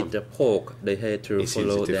la to langue Cham. eat the pork, they had to Et s'ils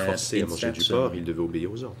follow étaient their forcés à manger du porc, ils instructions. devaient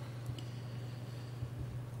obéir aux ordres.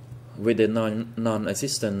 With the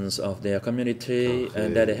non-existence of their community, Car,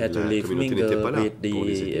 and that they had to la live communauté n'était mingle pas là with pour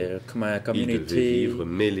les the aider. Khmer Ils devaient community, vivre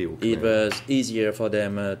mêlés au it Khmer. was easier for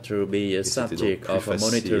them to be a Et c'était donc subject plus of facile.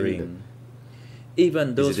 monitoring.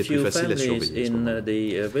 Even those étaient plus few faciles à families surveiller à ce in moment-là.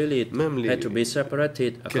 the village Même les had to be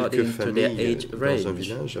separated quelques according to their familles age dans un range.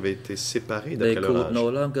 village avaient été séparées They d'après leur could no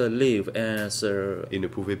âge longer live as et ne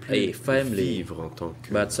pouvaient plus a family, vivre en tant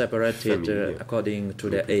que but separated famille, according to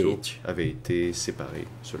mais their plutôt age. avaient été séparées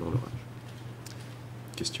selon leur âge.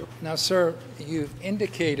 Question. Now, sir, you've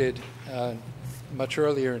indicated much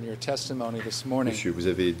earlier in your testimony this morning Monsieur, vous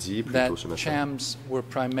avez dit plus that tôt ce matin Chams were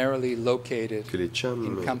primarily located que les Cham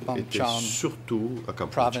in Kampong étaient Cham surtout à Kampong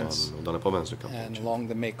province Cham, dans la province de Kampong and Cham, along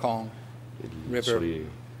the Mekong et sur River.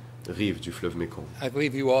 les rives du fleuve Mekong. I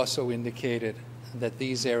believe you also indicated that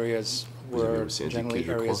these areas Vous avez were aussi indiqué, generally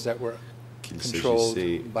je areas crois, that were qu'il controlled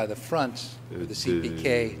s'agissait by the front of the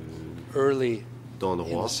CPK early in the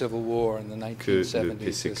d'endroits Civil War in the que le 1970s to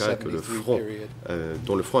PCK, que le 73 front, period.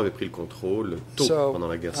 dont le front avait pris le contrôle tôt So, pendant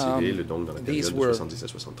la guerre civile, donc dans la these période de were, 70 à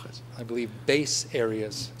 73. I believe, base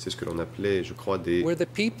areas C'est ce que l'on appelait, je crois, des where the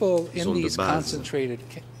people in zones de these base. concentrated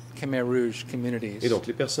Khmer Rouge communities. Et donc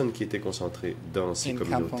les personnes qui étaient concentrées dans ces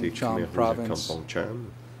communautés Khmer Rouge à Kampong Cham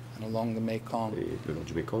and along the Mekong, et le long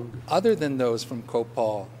du Mekong, other than those from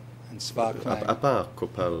Kopal and Sva Klang, à part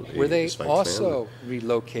Kopal were et they Sva also Klang,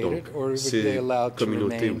 relocated, donc, or were ces they allowed to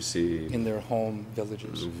communautés remain ou ces in their home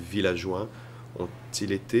villages? villageois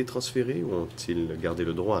ont-ils été transférés ou ont-ils gardé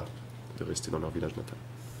le droit de rester dans leur village natal?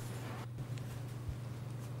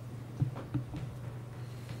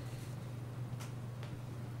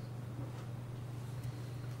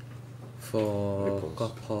 For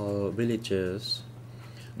Kopal villagers,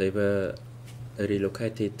 they were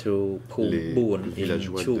relocated to Les Poon in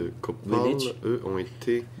villageois Chu de Kopal, village. eux, ont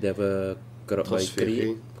été They were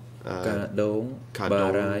transférés à Kadong,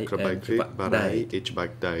 Kadong, Barai, Krabai and Creek, Barai Chbak et Chbak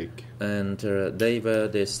Daik. and they were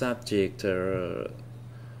the subject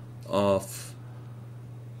of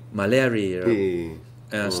malaria, Et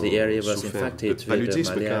as the area was souffert infected de with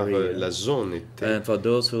paludisme car malaria. la zone était And for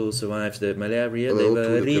those who survived the malaria, they autour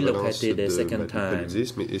were de prévalence relocated a de second time,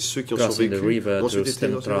 paludisme, et ceux qui ont crossing the survécu river ont ensuite to été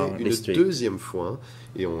transférés Stemtrong une district. deuxième fois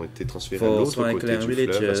et ont été transférés à For l'autre côté Swaiklan du fleuve,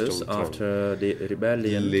 à villagers, Stonetown. after the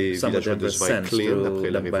rebellion, Les some of villageois them de were sent Swaiklan, après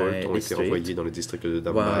to la révolte, Dambai ont été envoyés district, dans le district de while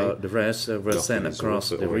Dambai, the rest were alors que sent les across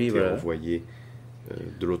the autres ont été river envoyés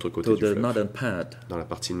de l'autre côté to du the fleuve, northern part, dans la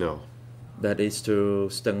partie nord, that is to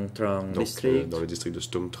Stemtrong donc district. dans le district de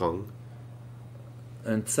Stonetown.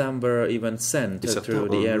 And some were even sent Et certains to ont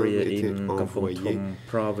the même area été in envoyés Kampong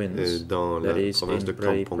province, dans la that is province in de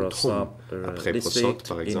Prey Kampong Thom, après Prosop district,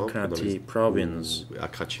 par in exemple, Kratie province. ou à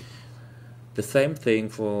Kratie. The same thing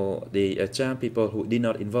for the Cham people who did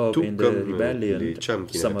not involve Tout in the comme rebellion. les Cham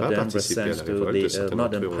qui Some n'avaient of pas them were participé à la sent to révolte, the certains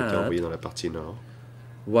d'entre eux northern ont été part, envoyés dans la partie nord,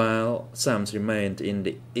 while some remained in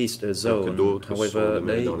the east alors que zone. d'autres sont However,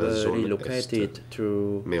 demeurés they dans la were zone relocated est,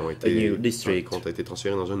 to mais ont a été, new par district. contre, été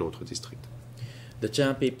transférés dans un autre district. The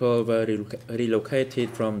Cham people were relocated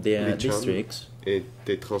from their Les Cham districts,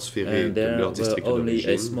 étaient transférés and de there leur were district only a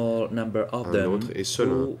d'origine. small number of Un them autre et seul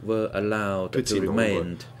who were allowed Petit to nombre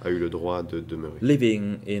remain a eu le droit de demeurer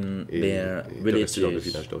living in their et de rester dans le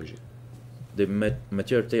villages. village d'origine. The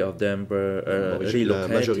majority of them were La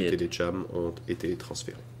majorité relocated. des Cham ont été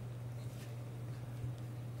transférés.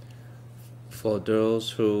 For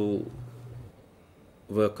those who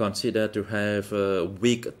were considered to have a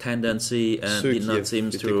weak tendency and Ceux did qui not seem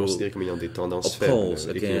étaient to considérés comme ayant des tendances oppose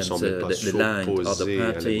faibles et qui ne against semblaient pas the line of the s'opposer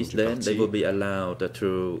à la ligne parties, du then they parti, would be allowed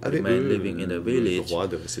to avaient remain eux living in the le village. droit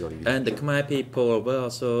de rester dans les And the villages. Khmer people were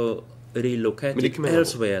also Mais les relocated Khmer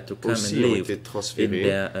elsewhere to come and aussi ont live été in transférés,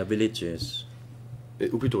 their villages.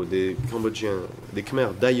 ou plutôt des Cambodgiens, des Khmer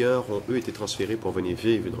d'ailleurs ont eux été transférés pour venir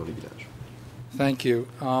vivre dans les villages. Thank you.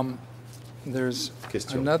 There's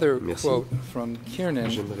Question. another Merci. quote from Kiernan I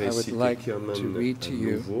J'aimerais would citer like Kiernan to read to à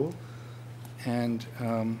you, nouveau. and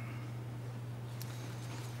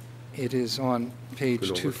it is on page Que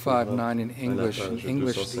l'on 259 in retrouvera English. à la In page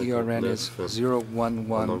English, the ERN is 259 en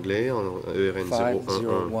 011. anglais, en ERN 011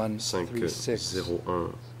 50136. 501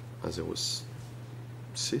 à 06.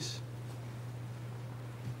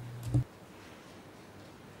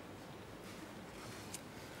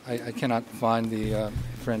 I cannot find the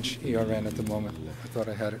French ERN at the moment. I thought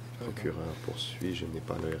I had it. Le procureur poursuit, je n'ai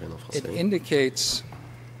pas le RN en It français. indicates,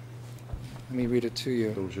 let me read it to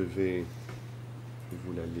you. Donc je vais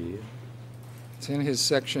vous la lire. It's in his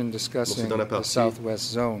section discussing dans la the partie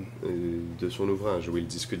Southwest Zone. De son ouvrage où il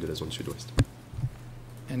discute de la zone sud-ouest.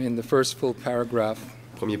 And in the first full paragraph,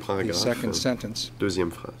 Premier the paragraphe, second sentence, deuxième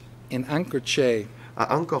phrase. in Angkor Che,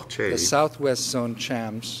 À Angkor the Che, Southwest Zone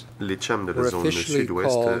Chams, les Cham de la were zone officially sud-ouest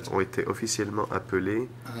called- ont été officiellement appelés,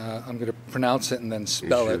 I'm going to pronounce it and then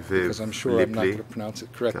spell je it vais because I'm sure I'm not l'épeler, going to pronounce it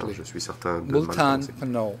car correctly. je suis certain de mal Multan prononcer.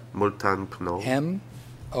 Pano, Multan Pno,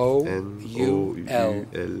 M-O-U-L N-O-U-L,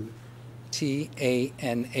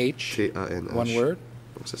 T-A-N-H, T-A-N-H. one word,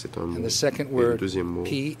 Donc ça c'est un mot. and the second Et le word, deuxième mot,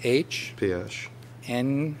 P-H-N-O-E.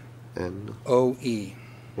 P-H-N-O-E.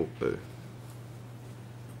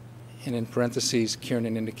 And in parentheses,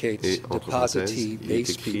 Kiernan indicates Et entre parenthèses, depositee il est base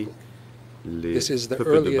écrit people. les This is the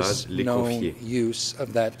peuples de base, earliest les known confiés. use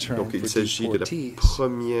of that term Donc il for s'agit de la deportees.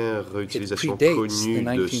 première It utilisation predates the connue de ce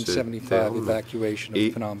 1975 terme evacuation et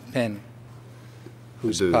of Phnom Penh,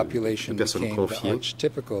 whose de population personnes became the confiées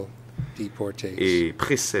archetypical deportees. et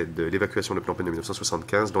précède l'évacuation de Phnom Penh de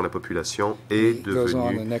 1975 dont la population est He goes on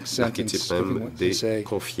the devenue next l'archétype sentence même to des say,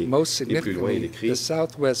 confiés. most Et plus loin, il significantly, écrit the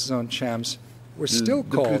Southwest Zone Chams were still de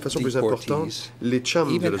called façon plus importante, deportees les Cham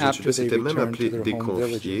de even la zone after sud-ouest they étaient même returned to appelés their des home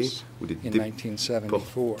confiés villages ou des in 1974.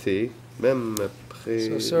 déportés, même après,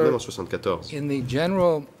 So, sir, même en 1974. In the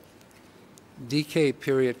general decay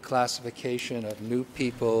period classification of new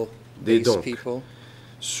people, Et base donc, people,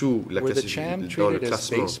 Sous la dans le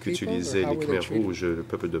classement qu'utilisaient les Khmers rouges, le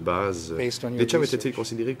peuple de base, les Chams étaient-ils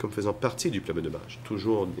considérés comme faisant partie du peuple de base?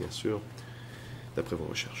 Toujours, bien sûr, d'après vos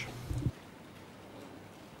recherches.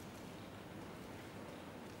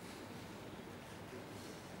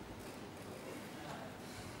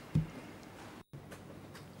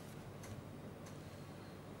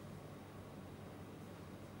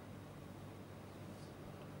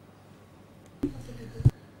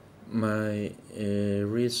 My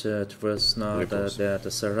research was not that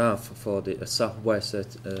Saraf for the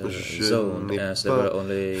southwest zone, as there were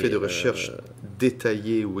only fait de recherche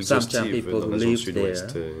détaillée ou exhaustive dans la zone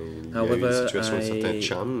sud-ouest. Il y a eu une situation de certains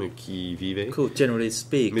Chams qui vivaient, mais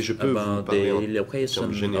je peux vous parler en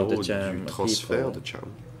termes généraux du transfert de Chams.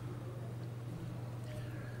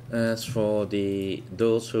 As for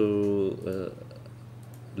those who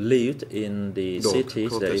lived in the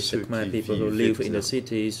cities, that is the Khmer people who live in the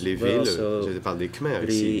cities, les villes, je parle des Khmers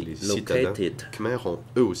ici, les citadins Khmers ont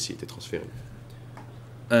eux aussi été transférés.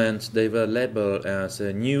 And they were labeled as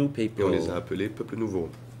a new people. Et on les a appelés peuples nouveaux.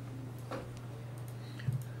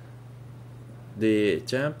 The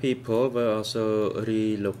Cham people were also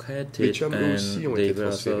relocated and they were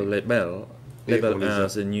also labeled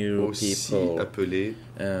as a new people,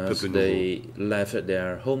 as they left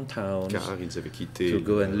their hometowns to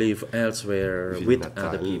go and live elsewhere with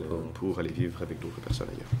other people. Pour aller vivre avec d'autres personnes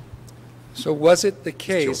ailleurs. So was it the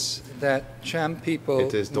case that Cham people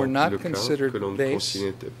were not considered base,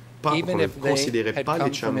 even if they had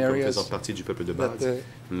come from areas that the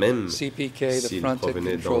CPK, the front, had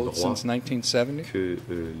controlled since 1970? Que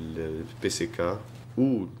le PCK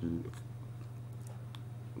ou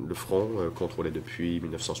le front contrôlait depuis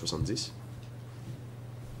 1970.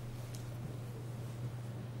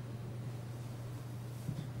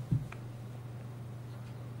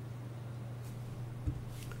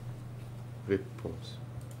 Réponse.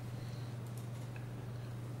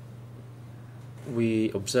 We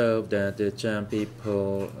observed that the Cham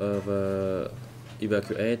people were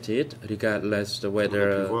evacuated, regardless of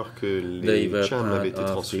whether they were part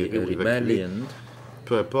of the rebellion.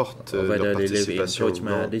 Peu importe leur participation à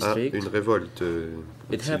une révolte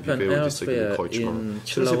s'ils vivaient au district de Krochma.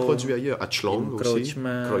 Cela s'est produit ailleurs, à Chlong aussi,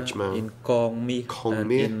 Krochma, in Kong Mi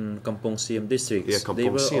and in Kampong Siem districts. They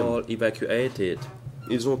were all evacuated.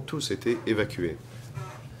 Ils ont tous été évacués.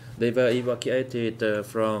 They were evacuated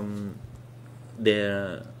from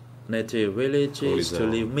their native villages to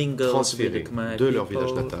live mingled with the Khmer de leur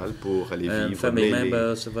village natal pour aller vivre family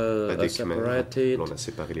members were separated on a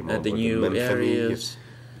séparé les at membres the de new même famille areas.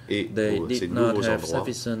 et They pour ces did not nouveaux have endroits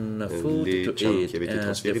sufficient food les to Chams eat, qui avaient été as the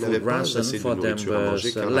transférés n'avaient food pas ration assez de for them nourriture à manger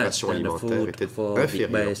was car la less ration than the alimentaire food était for the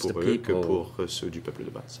inférieure based pour eux que people. pour ceux du peuple de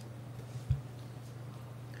base.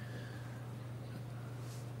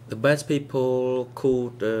 The Basque people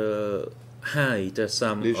could hide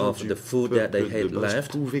some of the food that they had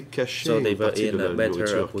left, so they were in a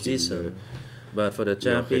better position. But for the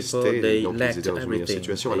Cham people, they lacked everything,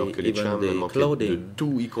 even the clothing.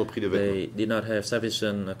 They did not have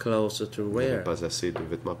sufficient clothes to wear. Pas assez de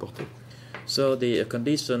vêtements à porter. So the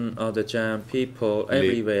condition of the Cham people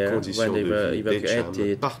everywhere when they were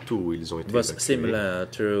evacuated was similar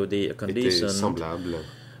to the condition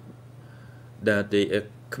that the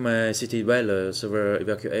Khmer city dwellers were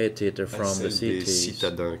evacuated from the cities.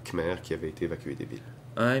 Citadins Khmer qui avaient été évacués des villes.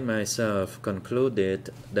 I myself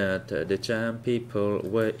concluded that the Cham people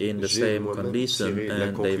were in the same condition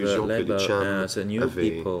and they were labeled as a new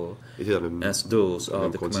people, as those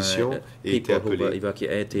of the Khmer people who were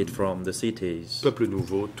evacuated from the cities. Peuple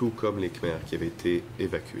nouveau, tout comme les Khmer qui avaient été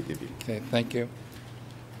évacués des villes. Okay, thank you.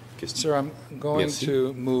 Sir, I'm going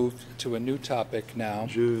to move to a new topic now,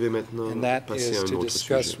 and that is to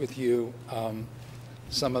discuss with you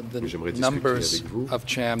some of the numbers of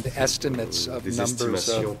Cham, the estimates of numbers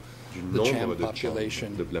of the Cham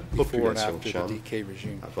population before and after the DK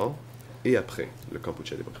regime. Avant et après le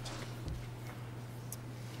Kampuchea démocratique.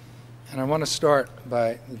 And I want to start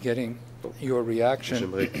by getting your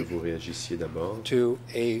reaction to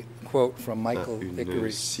a quote from Michael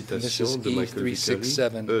Vickery. This is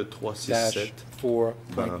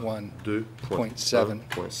E367-4.1.7.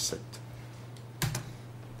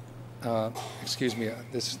 Excuse me,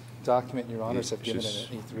 this document, Your Honors, have given it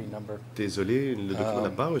an E3 number. Désolé, le document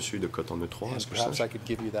n'a pas reçu de cote en E3. Perhaps I could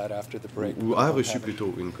give you that after the break. Ou a reçu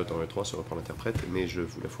plutôt une cote en E3, se reprend l'interprète, mais je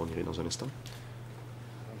vous la fournirai dans un instant. I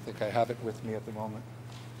think I have it with me at the moment.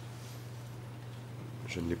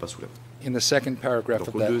 Je ne l'ai pas sous la main. In the second paragraph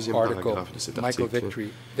of that article, Michael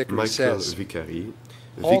Vickery says,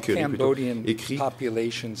 all Cambodian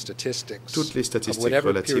population statistics toutes les of statistiques whatever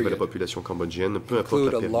relatives à la period population cambodgienne, peu importe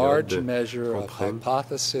include la a large période, measure of comprennent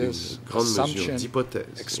hypothesis, une grande mesure assumption, d'hypothèses,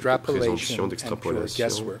 de présomption, extrapolation, and pure d'extrapolation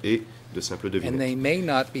guesswork. et de simples And they devinettes. may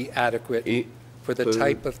not be adequate Et for the peuvent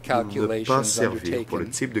type of ne pas calculations servir pour le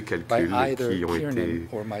undertaken type de by calculs either qui ont Kiernan été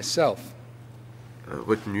or myself.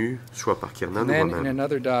 retenus soit par Kiernan And ou then in moi-même.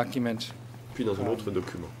 another document, Puis dans un autre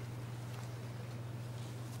document,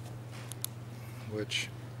 which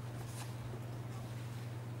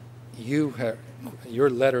your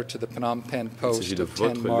letter to the Phnom Penh il Post s'agit de of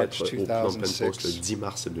votre 10 March lettre au Phnom Penh Post le 2006, 10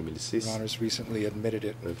 mars 2006, Your Honor's recently admitted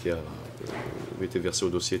it. qui a été versé au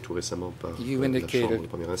dossier tout récemment par You la indicated, Chambre de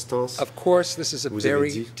première instance. Of course, this is a Vous avez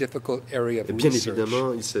very dit, difficult area of bien research,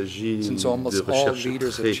 évidemment, il s'agit since de almost all recherches leaders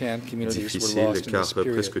of très Cham communities were difficiles, lost in car this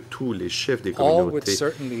period. presque tous les chefs des All would communautés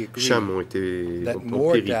certainly agree Cham ont péri that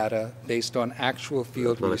more data based on actual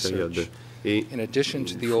field dans la période. research, Et in addition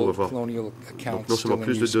to il the faut old avoir colonial donc accounts non still seulement in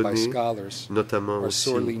plus de use by données, scholars, notamment are aussi,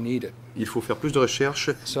 sorely needed. il faut faire plus de recherches,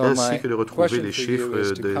 So ainsi my que de retrouver question les for you chiffres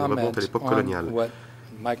is to de comment remontent à l'époque on coloniale. what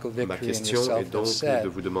Michael Ma Vickery and question est yourself have donc said de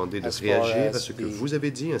vous demander de as far réagir à as ce que the vous avez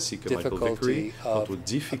dit, ainsi que Michael difficulty Vickery, quant of aux obtaining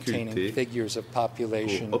difficultés figures of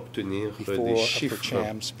population pour obtenir before des for chiffres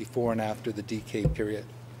Chams before and after the decay period.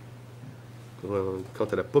 Quant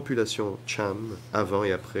à la population Cham avant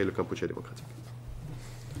et après le Kampuchea démocratique.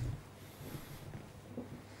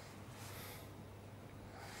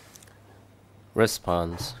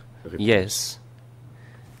 Response. Réponse. Yes,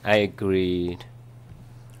 I agreed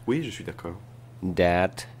Oui, je suis d'accord.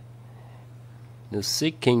 that the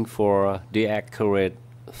seeking for the accurate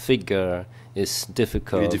figure is Il est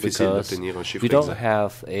difficult difficile because d'obtenir un chiffre we don't exact.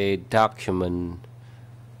 have a document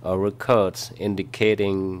or records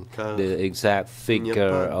indicating Car the exact il n'y a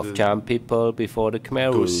figure pas of de Cham people before the Khmer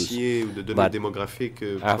Rouge. Dossier ou de données But démographiques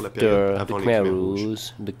pour la After période the avant les Khmer Khmer Rouges.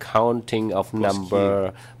 Rouge, the counting of Pour ce qui est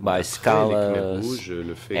number by après les Khmer scholars Rouges,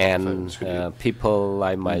 le fait and parce que people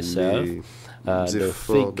like myself, les the efforts de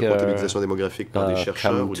figure comptabilisation démographique par des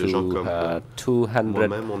chercheurs come ou de gens to comme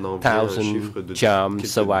moi-même, on en vient à un chiffre 200,000 de Cham quelques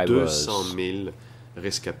survivors. 200 000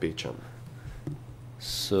 rescapés Cham.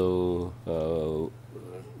 So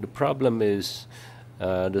the problem is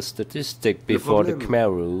the statistic before the problème, Khmer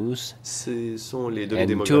Rouge Ce sont les données and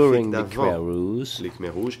démographiques during the Khmer d'avant Rouge, les Khmer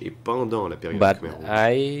Rouges et pendant la période but Khmer Rouge.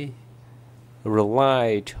 I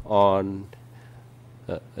relied on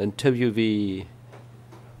interviewee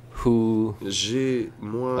who J'ai,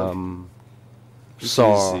 moi,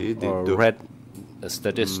 saw utilisé des or données read the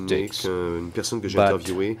statistics. qu'une personne que j'ai But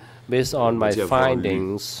interviewée based on m'a my dit avoir lu.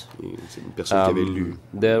 findings, Et c'est une personne qui avait lu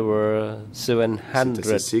there were ces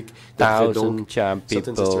statistiques. D'après donc 700,000 Cham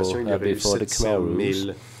certaines people estimations, il y aurait eu before the 700 Khmer Rouge.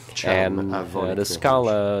 000 Cham And avant les the Khmer Rouges.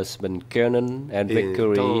 scholars, Ben Kiernan and Et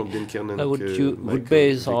Vickery, tant Ben Kiernan que would Michael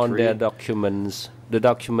base on their Vickery documents, the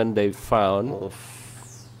document they found. ont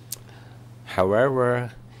However,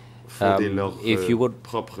 fondé leurs if you would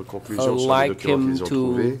propres conclusions sur les like documents him qu'ils ont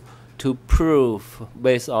trouvés. to prove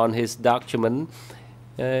based on his document,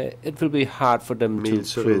 it will be hard for them Mais to il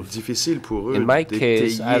serait prove. difficile pour eux In my d'étayer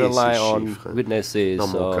case, I rely ces on chiffres. witnesses Dans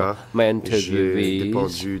mon or cas, my j'ai interviewees.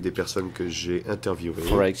 dépendu des personnes que j'ai interviewées.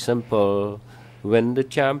 For example, when the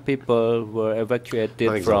Cham people were evacuated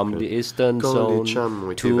Par from exemple, the eastern quand zone les Cham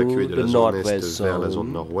ont été to évacués de the la zone northwest est vers la zone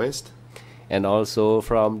zone, nord-ouest, and also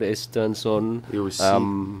from the eastern zone et aussi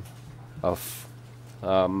of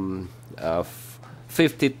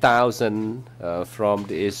 50,000 from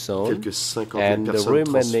the east zone, quelques 50 000 and the personnes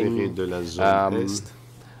transférées remaining de la zone est.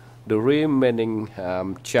 the remaining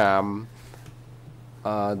Cham,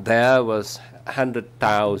 there was Et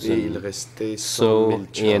il 100,000. restait 100 So 000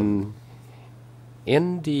 Cham.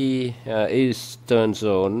 in the eastern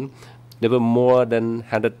zone, there were more than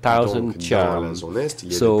 100,000 Donc, dans la Cham. zone est,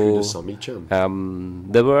 il y avait So, plus de 100 000 Cham.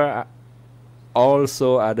 There were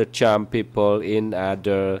also other Cham people in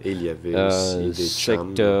other Et il y avait aussi des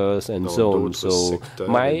Cham sectors and dans zones. d'autres So secteurs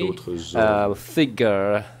et my d'autres zones.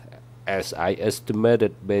 figure, as I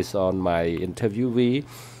estimated based on my interviewee,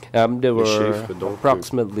 there were chiffres, donc,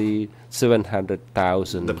 approximately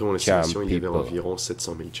 700,000 D'après mon Cham estimation, il y avait people. environ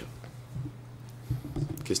 700 000 Cham.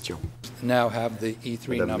 Question. Now have the E3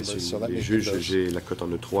 Mesdames, numbers, so Messieurs let me les give juges, those. j'ai la cote en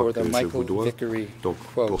E3 For que the je vous Michael dois. Vickery Donc,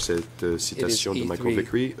 quote, pour cette citation de Michael E3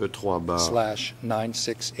 Vickery, E3 bar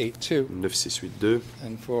 /9682, 9682,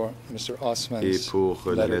 and for Mr. Osman's et pour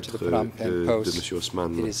la letter lettre to the Phnom Penh de Post, M.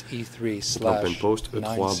 Osman it is E3 au Phnom Penh Post, E3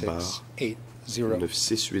 bar /9680.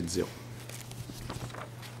 9680.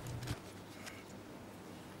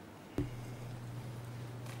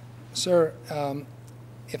 Sir,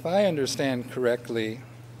 If I understand correctly,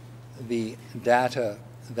 the data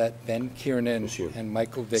that Ben Kiernan and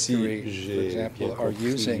Michael Vickery, for example, are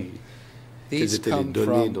using, these come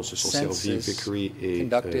from census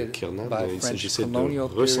conducted by French colonial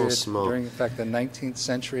period during, in fact, the 19th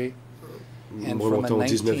century, and from a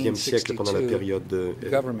 1962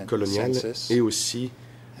 government census. Et aussi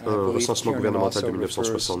un recensement gouvernemental de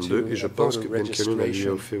 1962, et je pense que Ben Kiernan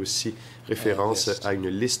a fait aussi référence à une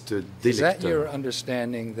liste d'électeurs.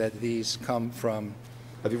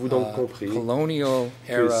 Avez-vous donc compris que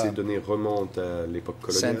ces données remontent à l'époque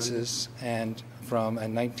coloniale et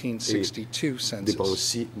dépendent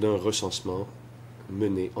aussi d'un recensement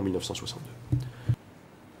mené en 1962?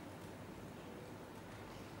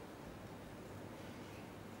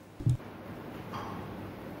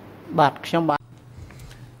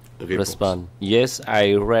 Respond. Yes,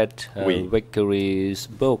 I read Vickery's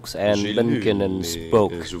books and Benkinen's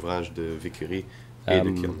book.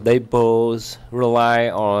 They both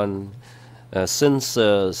rely on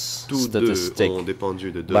census statistics,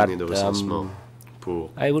 but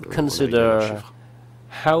I would consider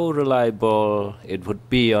how reliable it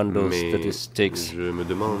would be on those statistics.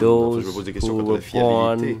 Those who were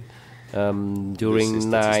born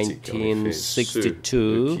during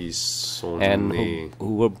 1962 and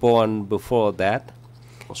who were born before that,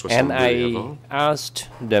 and I asked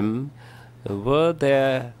them, was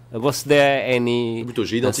there any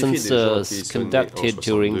census conducted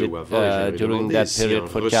during that period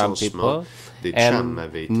for Cham people? And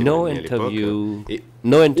no interviewee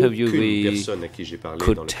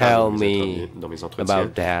could tell me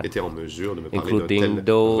about that, including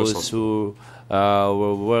those who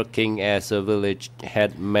were working as a village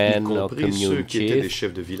headman or commune chief.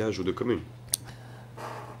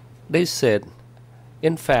 They said,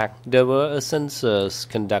 in fact, there were a census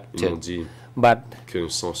conducted, but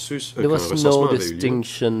there was no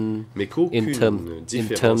distinction in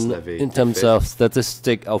terms of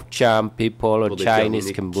statistic of Cham people or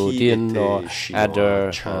Chinese, Cambodian or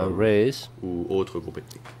other race.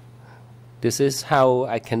 This is how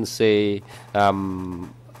I can say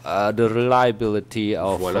the reliability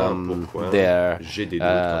of their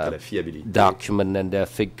document and their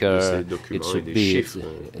figure. It should be.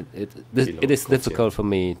 It is difficult for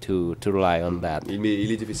me to rely on that.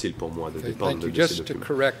 Il est difficile pour moi de dépendre de ces documents.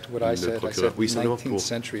 Le procureur, oui, seulement pour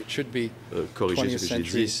corriger ce que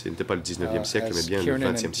j'ai dit, ce n'était pas le 19e siècle, mais bien le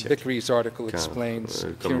 20e siècle. Car,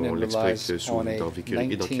 comme on l'explique dans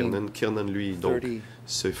Vickery et dans Kiernan, lui, donc,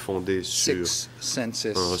 s'est fondé sur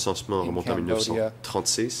un recensement remontant à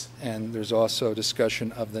 1936. Et on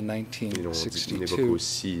évoque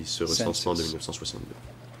aussi ce recensement de 1962.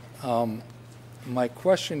 My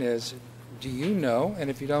question is, do you know, and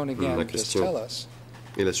if you don't, again, just tell us,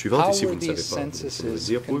 et la suivante, et si vous ne savez pas,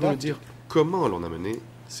 pouvez-vous me dire comment l'on a mené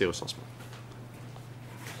ces recensements?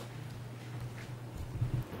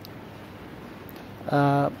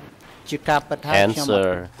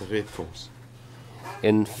 Answer. Réponse.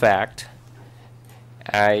 In fact,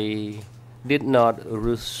 I did not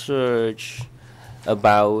research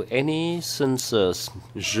about any census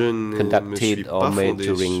conducted or made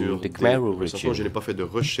during the Khmer Rouge regime. Je n'ai pas fait de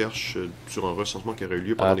recherche sur un recensement qui aurait eu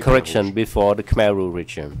lieu pendant le correction, before the Khmer Rouge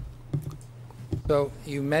regime. So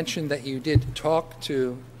you mentioned that you did talk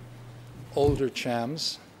to older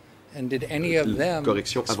Chams, and did any of them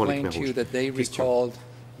explain to you that they recalled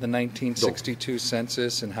the 1962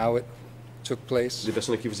 census and how it took place? Les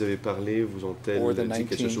personnes à qui vous avez parlé vous ont-elles dit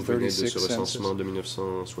qu'elles se souvenaient de ce recensement de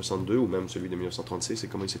 1962 ou même celui de 1936 et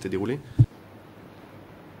comment il s'était déroulé?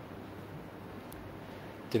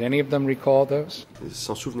 Did any of them recall those?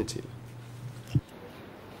 S'en souvenaient-ils?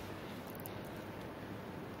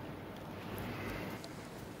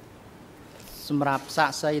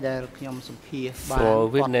 For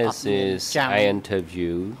witnesses I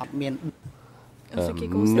interviewed,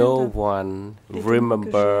 no one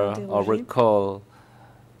remember or recall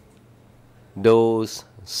those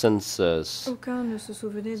census.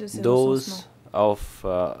 Those of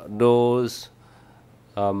those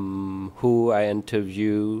who I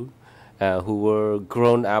interviewed who were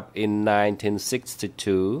grown up in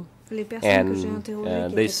 1962, and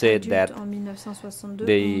they said that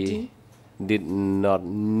they did not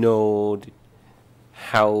know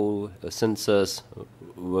how census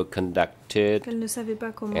were conducted, and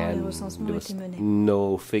there was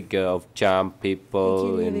no figure of Cham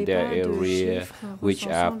people in their area which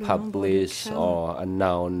are published or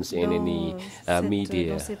announced in any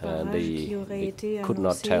media. They could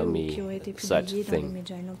not tell me such thing.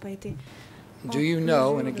 Do you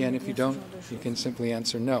know, and again, if you don't, you can simply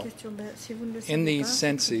answer no. In these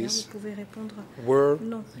censuses, were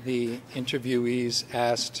the interviewees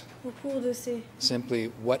asked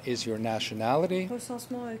simply, what is your nationality?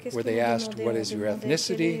 Were they asked, what is your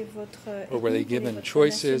ethnicity? Or were they given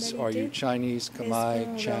choices? Are you Chinese,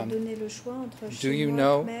 Khmer, Cham? Do you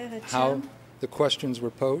know how the questions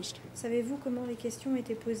were posed? Savez-vous comment les questions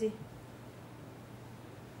étaient posées?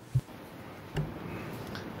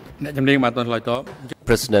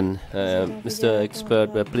 President, Mr.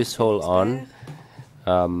 Expert, please hold on.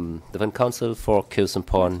 The Council for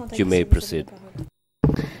Kilsampon, you may proceed.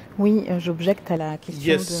 Oui, j'objecte à la question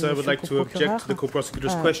yes, I would like to object to the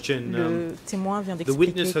co-prosecutor's question. The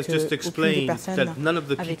witness has just explained that none of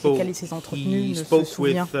the people he spoke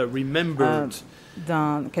with remembered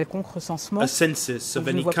a census of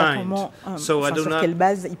any kind. So I do not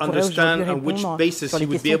understand on which basis he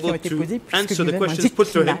would be able to answer the questions put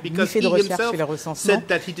to him, because he himself said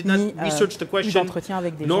that he did not research the question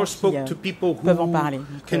nor spoke to people who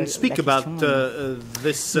can speak about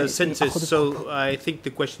this census. So I think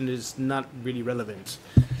the question is not really relevant.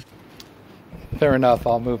 Fair enough.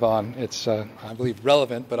 I'll move on. It's, I believe,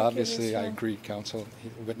 relevant, but obviously I agree, counsel.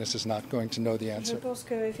 The witness is not going to know the answer.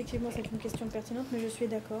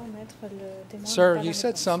 Sir, you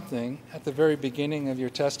said something at the very beginning of your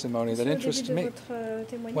testimony that interested me.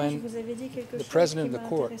 When the president of the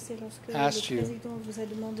court asked you,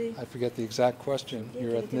 I forget the exact question,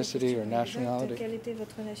 your ethnicity or nationality,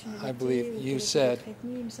 I believe you said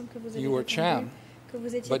you were Cham,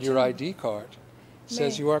 but your ID card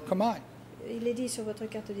says you are Khmer. Il est dit sur votre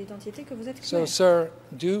carte d'identité que vous êtes Khmer. So, sir,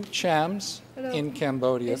 do Chams in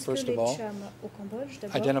Cambodia, first of all,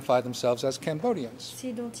 identify themselves as Cambodians?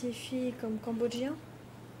 S'identifient comme Cambodgiens?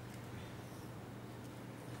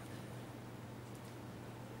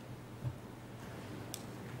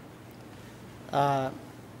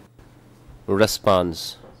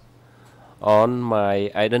 Response. On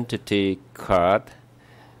my identity card,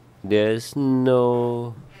 there's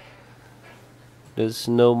no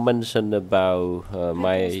mention about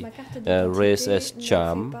my race as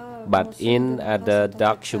Cham, but in other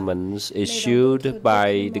documents issued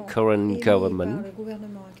by the current government,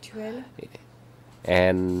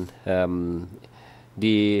 and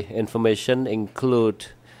the information include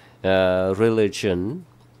religion,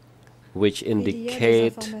 which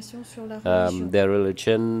indicate their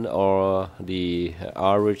religion or the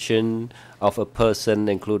origin of a person,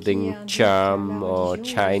 including Cham or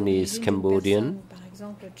Chinese Cambodian.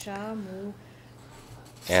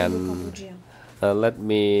 And let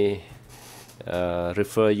me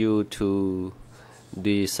refer you to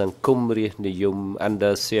the Sankumri Niyum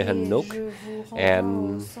under Sihanouk,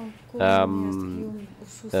 and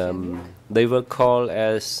they were called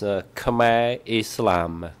as Khmer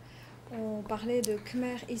Islam.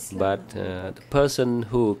 But the person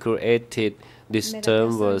who created this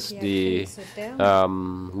term was the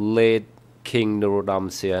late King Norodom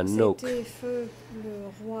Sihanouk.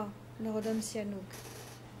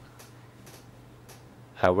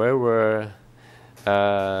 However,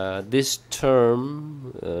 this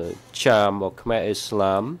term, Cham or Khmer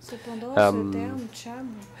Islam,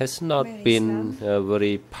 has not been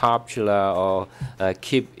very popular or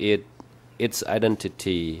keep its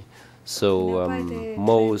identity. So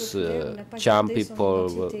most Cham people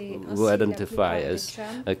were identified as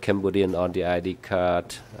a Cambodian on the ID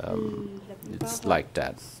card. It's like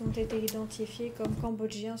that.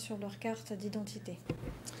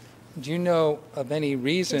 Do you know of any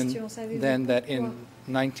reason then that in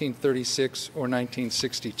 1936 or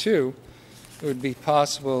 1962 it would be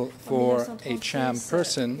possible for a Cham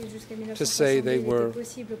person to say they were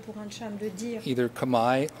either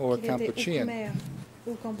Khmer or Cambodian?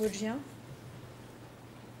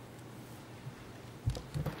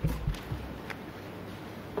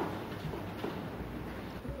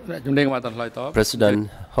 President,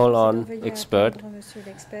 hold on, expert.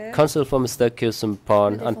 Counsel for Mr.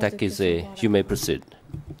 Kilsampon Antakize, you may proceed.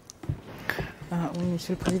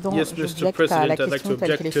 Monsieur le Président, yes, Mr. President, I'd like to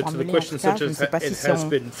object to the question such as it has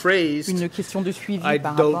been phrased. Une question de suivi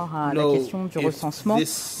par rapport à la question du recensement, mais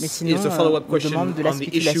sinon, on demande de la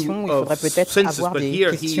spéculation. Il faudrait peut-être avoir des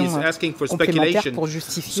questions complémentaires pour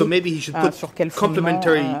justifier sur quel fondement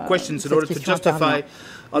cette question intervient.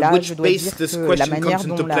 On which base this question comes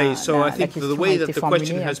into play. So I think the way that the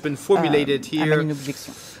question has been formulated here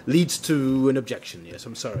leads to an objection. Yes,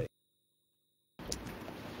 I'm sorry.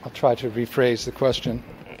 I'll try to rephrase the question.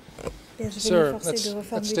 Sir, let's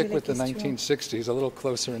stick with the 1960s, a little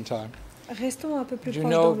closer in time. Do you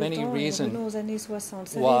know of any reason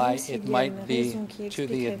why it might be to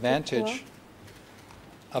the advantage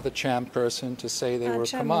of a Cham person to say they were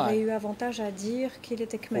Cham aurait eu Khmer avantage à dire qu'il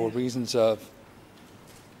était for Khmer. reasons of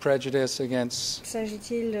prejudice against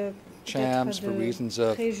S'agit-il Chams, for reasons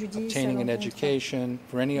of obtaining an education,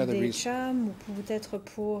 for any other des reason? Cham, ou peut-être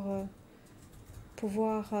pour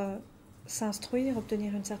pouvoir s'instruire,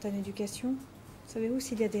 obtenir une certaine éducation? Savez-vous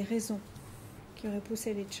s'il y a des raisons qui auraient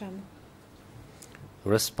poussé les Cham?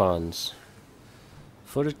 Response.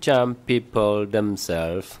 For the Cham people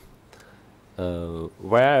themselves,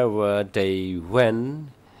 wherever they went,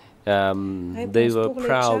 they were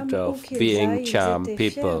proud of being Cham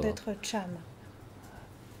people.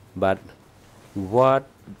 But what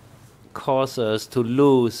caused us to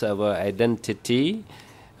lose our identity?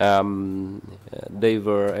 They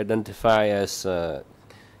were identified as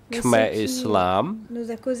Khmer Islam,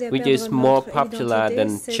 which is more popular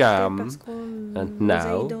than Cham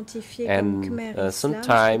now, and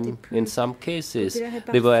sometimes, in some cases,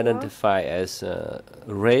 they were identified as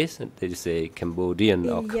race, they say Cambodian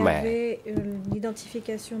or Khmer. Il y avait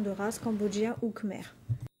l'identification de race cambodgien ou Khmer.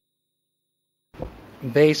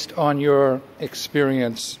 Based on your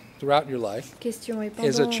experience throughout your life,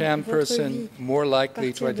 is a Cham person more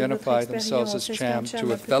likely to identify themselves as Cham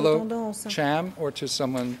to a fellow Cham or to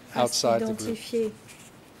someone outside the group?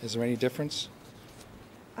 Is there any difference?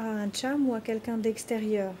 À un Cham ou à quelqu'un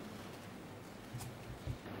d'extérieur?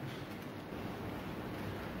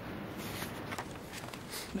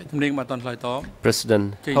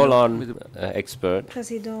 President, hold on, expert.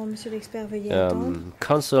 Président, monsieur l'expert, veuillez attendre.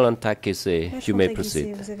 Council Antakise, you may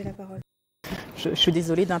proceed. Vous avez la parole. Je suis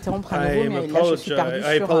désolé d'interrompre à nouveau, mais là je suis perdu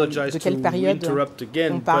sur de quelle période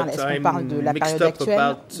on parle. Est-ce qu'on parle de la période actuelle,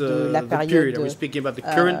 de la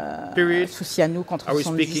période sous Sihanouk entre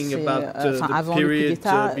 70 et avant le coup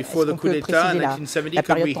d'État? Est-ce qu'on peut préciser la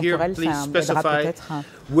période temporelle? Ça aidera peut-être à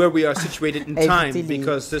éviter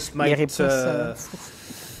les réponses.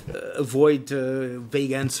 Avoid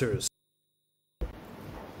vague answers.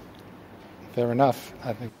 Fair enough,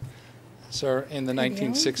 I think. Sir, in the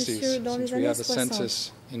 1960s, since we have a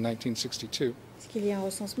census in 1962,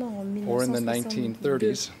 or in the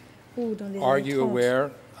 1930s, are you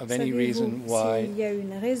aware of any reason why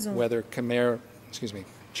whether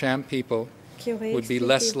Cham people would be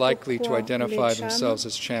less likely to identify themselves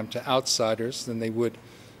as Cham to outsiders than they would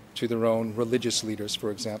to their own religious leaders, for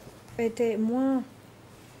example?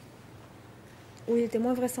 Où il était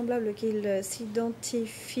moins vraisemblable qu'ils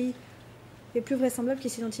s'identifient, et plus vraisemblable qu'ils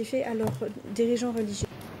s'identifient à leurs dirigeants religieux.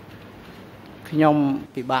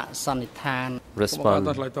 Respond.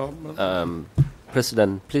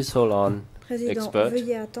 President, please hold on. Président, expert.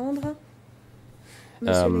 Veuillez attendre.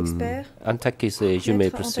 Monsieur l'expert. Antakise, you may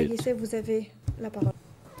proceed. Antakise, vous avez la parole.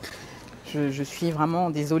 Je suis vraiment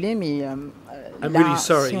désolé, mais I'm là, really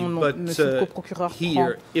sorry, si monsieur le co-procureur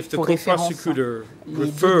here, if the pour référence co-prosecutor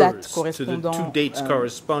les deux dates refers to the two correspondant dates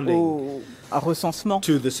corresponding au recensement,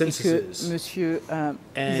 to the et que censuses, monsieur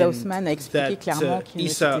Ysa Osman a expliqué clairement qu'il ne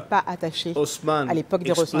s'était pas attaché à l'époque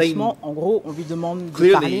des recensements. En gros, on lui demande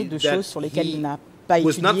de parler de choses sur lesquelles il n'a pas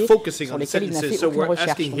étudié, sur lesquelles il n'a fait aucune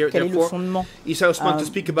recherche. Quel est le fondement de sa réponse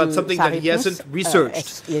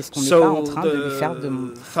et est-ce qu'on n'est pas en train de lui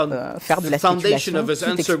faire de la spéculation? Tout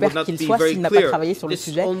expert qu'il soit, s'il n'a pas travaillé sur le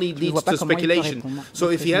sujet, je ne vois pas comment il peut répondre.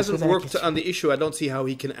 So if he hasn't worked on the issue, I don't see how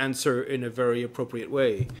he can answer in a very appropriate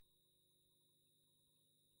way.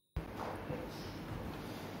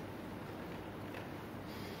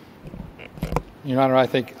 Your Honor, I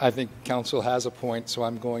think counsel has a point, so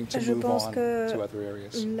I'm going to move on to other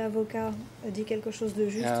areas. L'avocat dit quelque chose de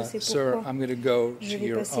juste, c'est sir, pourquoi I'm going to go je to vais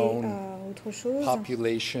your passer own à autre chose.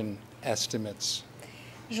 population estimates.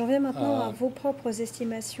 J'en viens maintenant à vos propres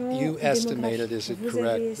estimations You estimated, démographiques. is it Vous avez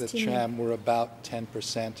correct, that estimé Cham were about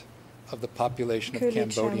 10% of the population que of les Cham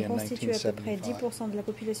Cambodia in constituent à peu près 1975? 10% de la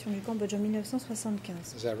population du Cambodge en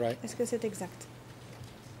 1975. Is that right? Est-ce que c'est exact?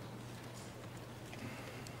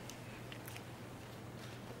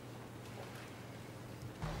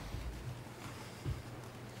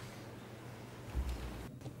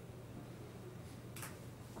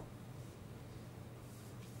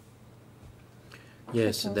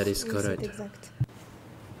 Yes, that is correct.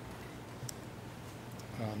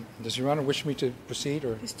 Does Your Honor wish me to proceed,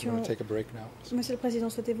 or do you want to take a break now? Monsieur le Président,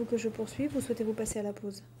 souhaitez-vous que je poursuive ou souhaitez-vous passer à la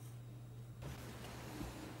pause?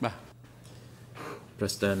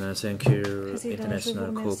 President, thank you,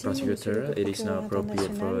 International Co-Prosecutor. It is now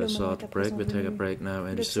appropriate for a short break. We'll take a break now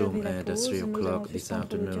and resume at 3 o'clock this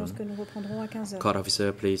afternoon. Court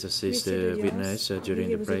officer, please assist the witness during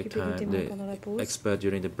the break time. The expert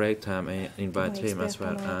during the break time, and invite him as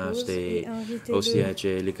well as the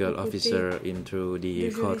OCIJ legal officer into the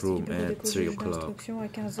courtroom at 3 o'clock.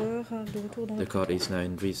 The court is now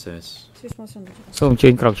in recess. សូមអញ្ជើ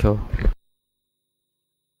ញក្រោកឈរ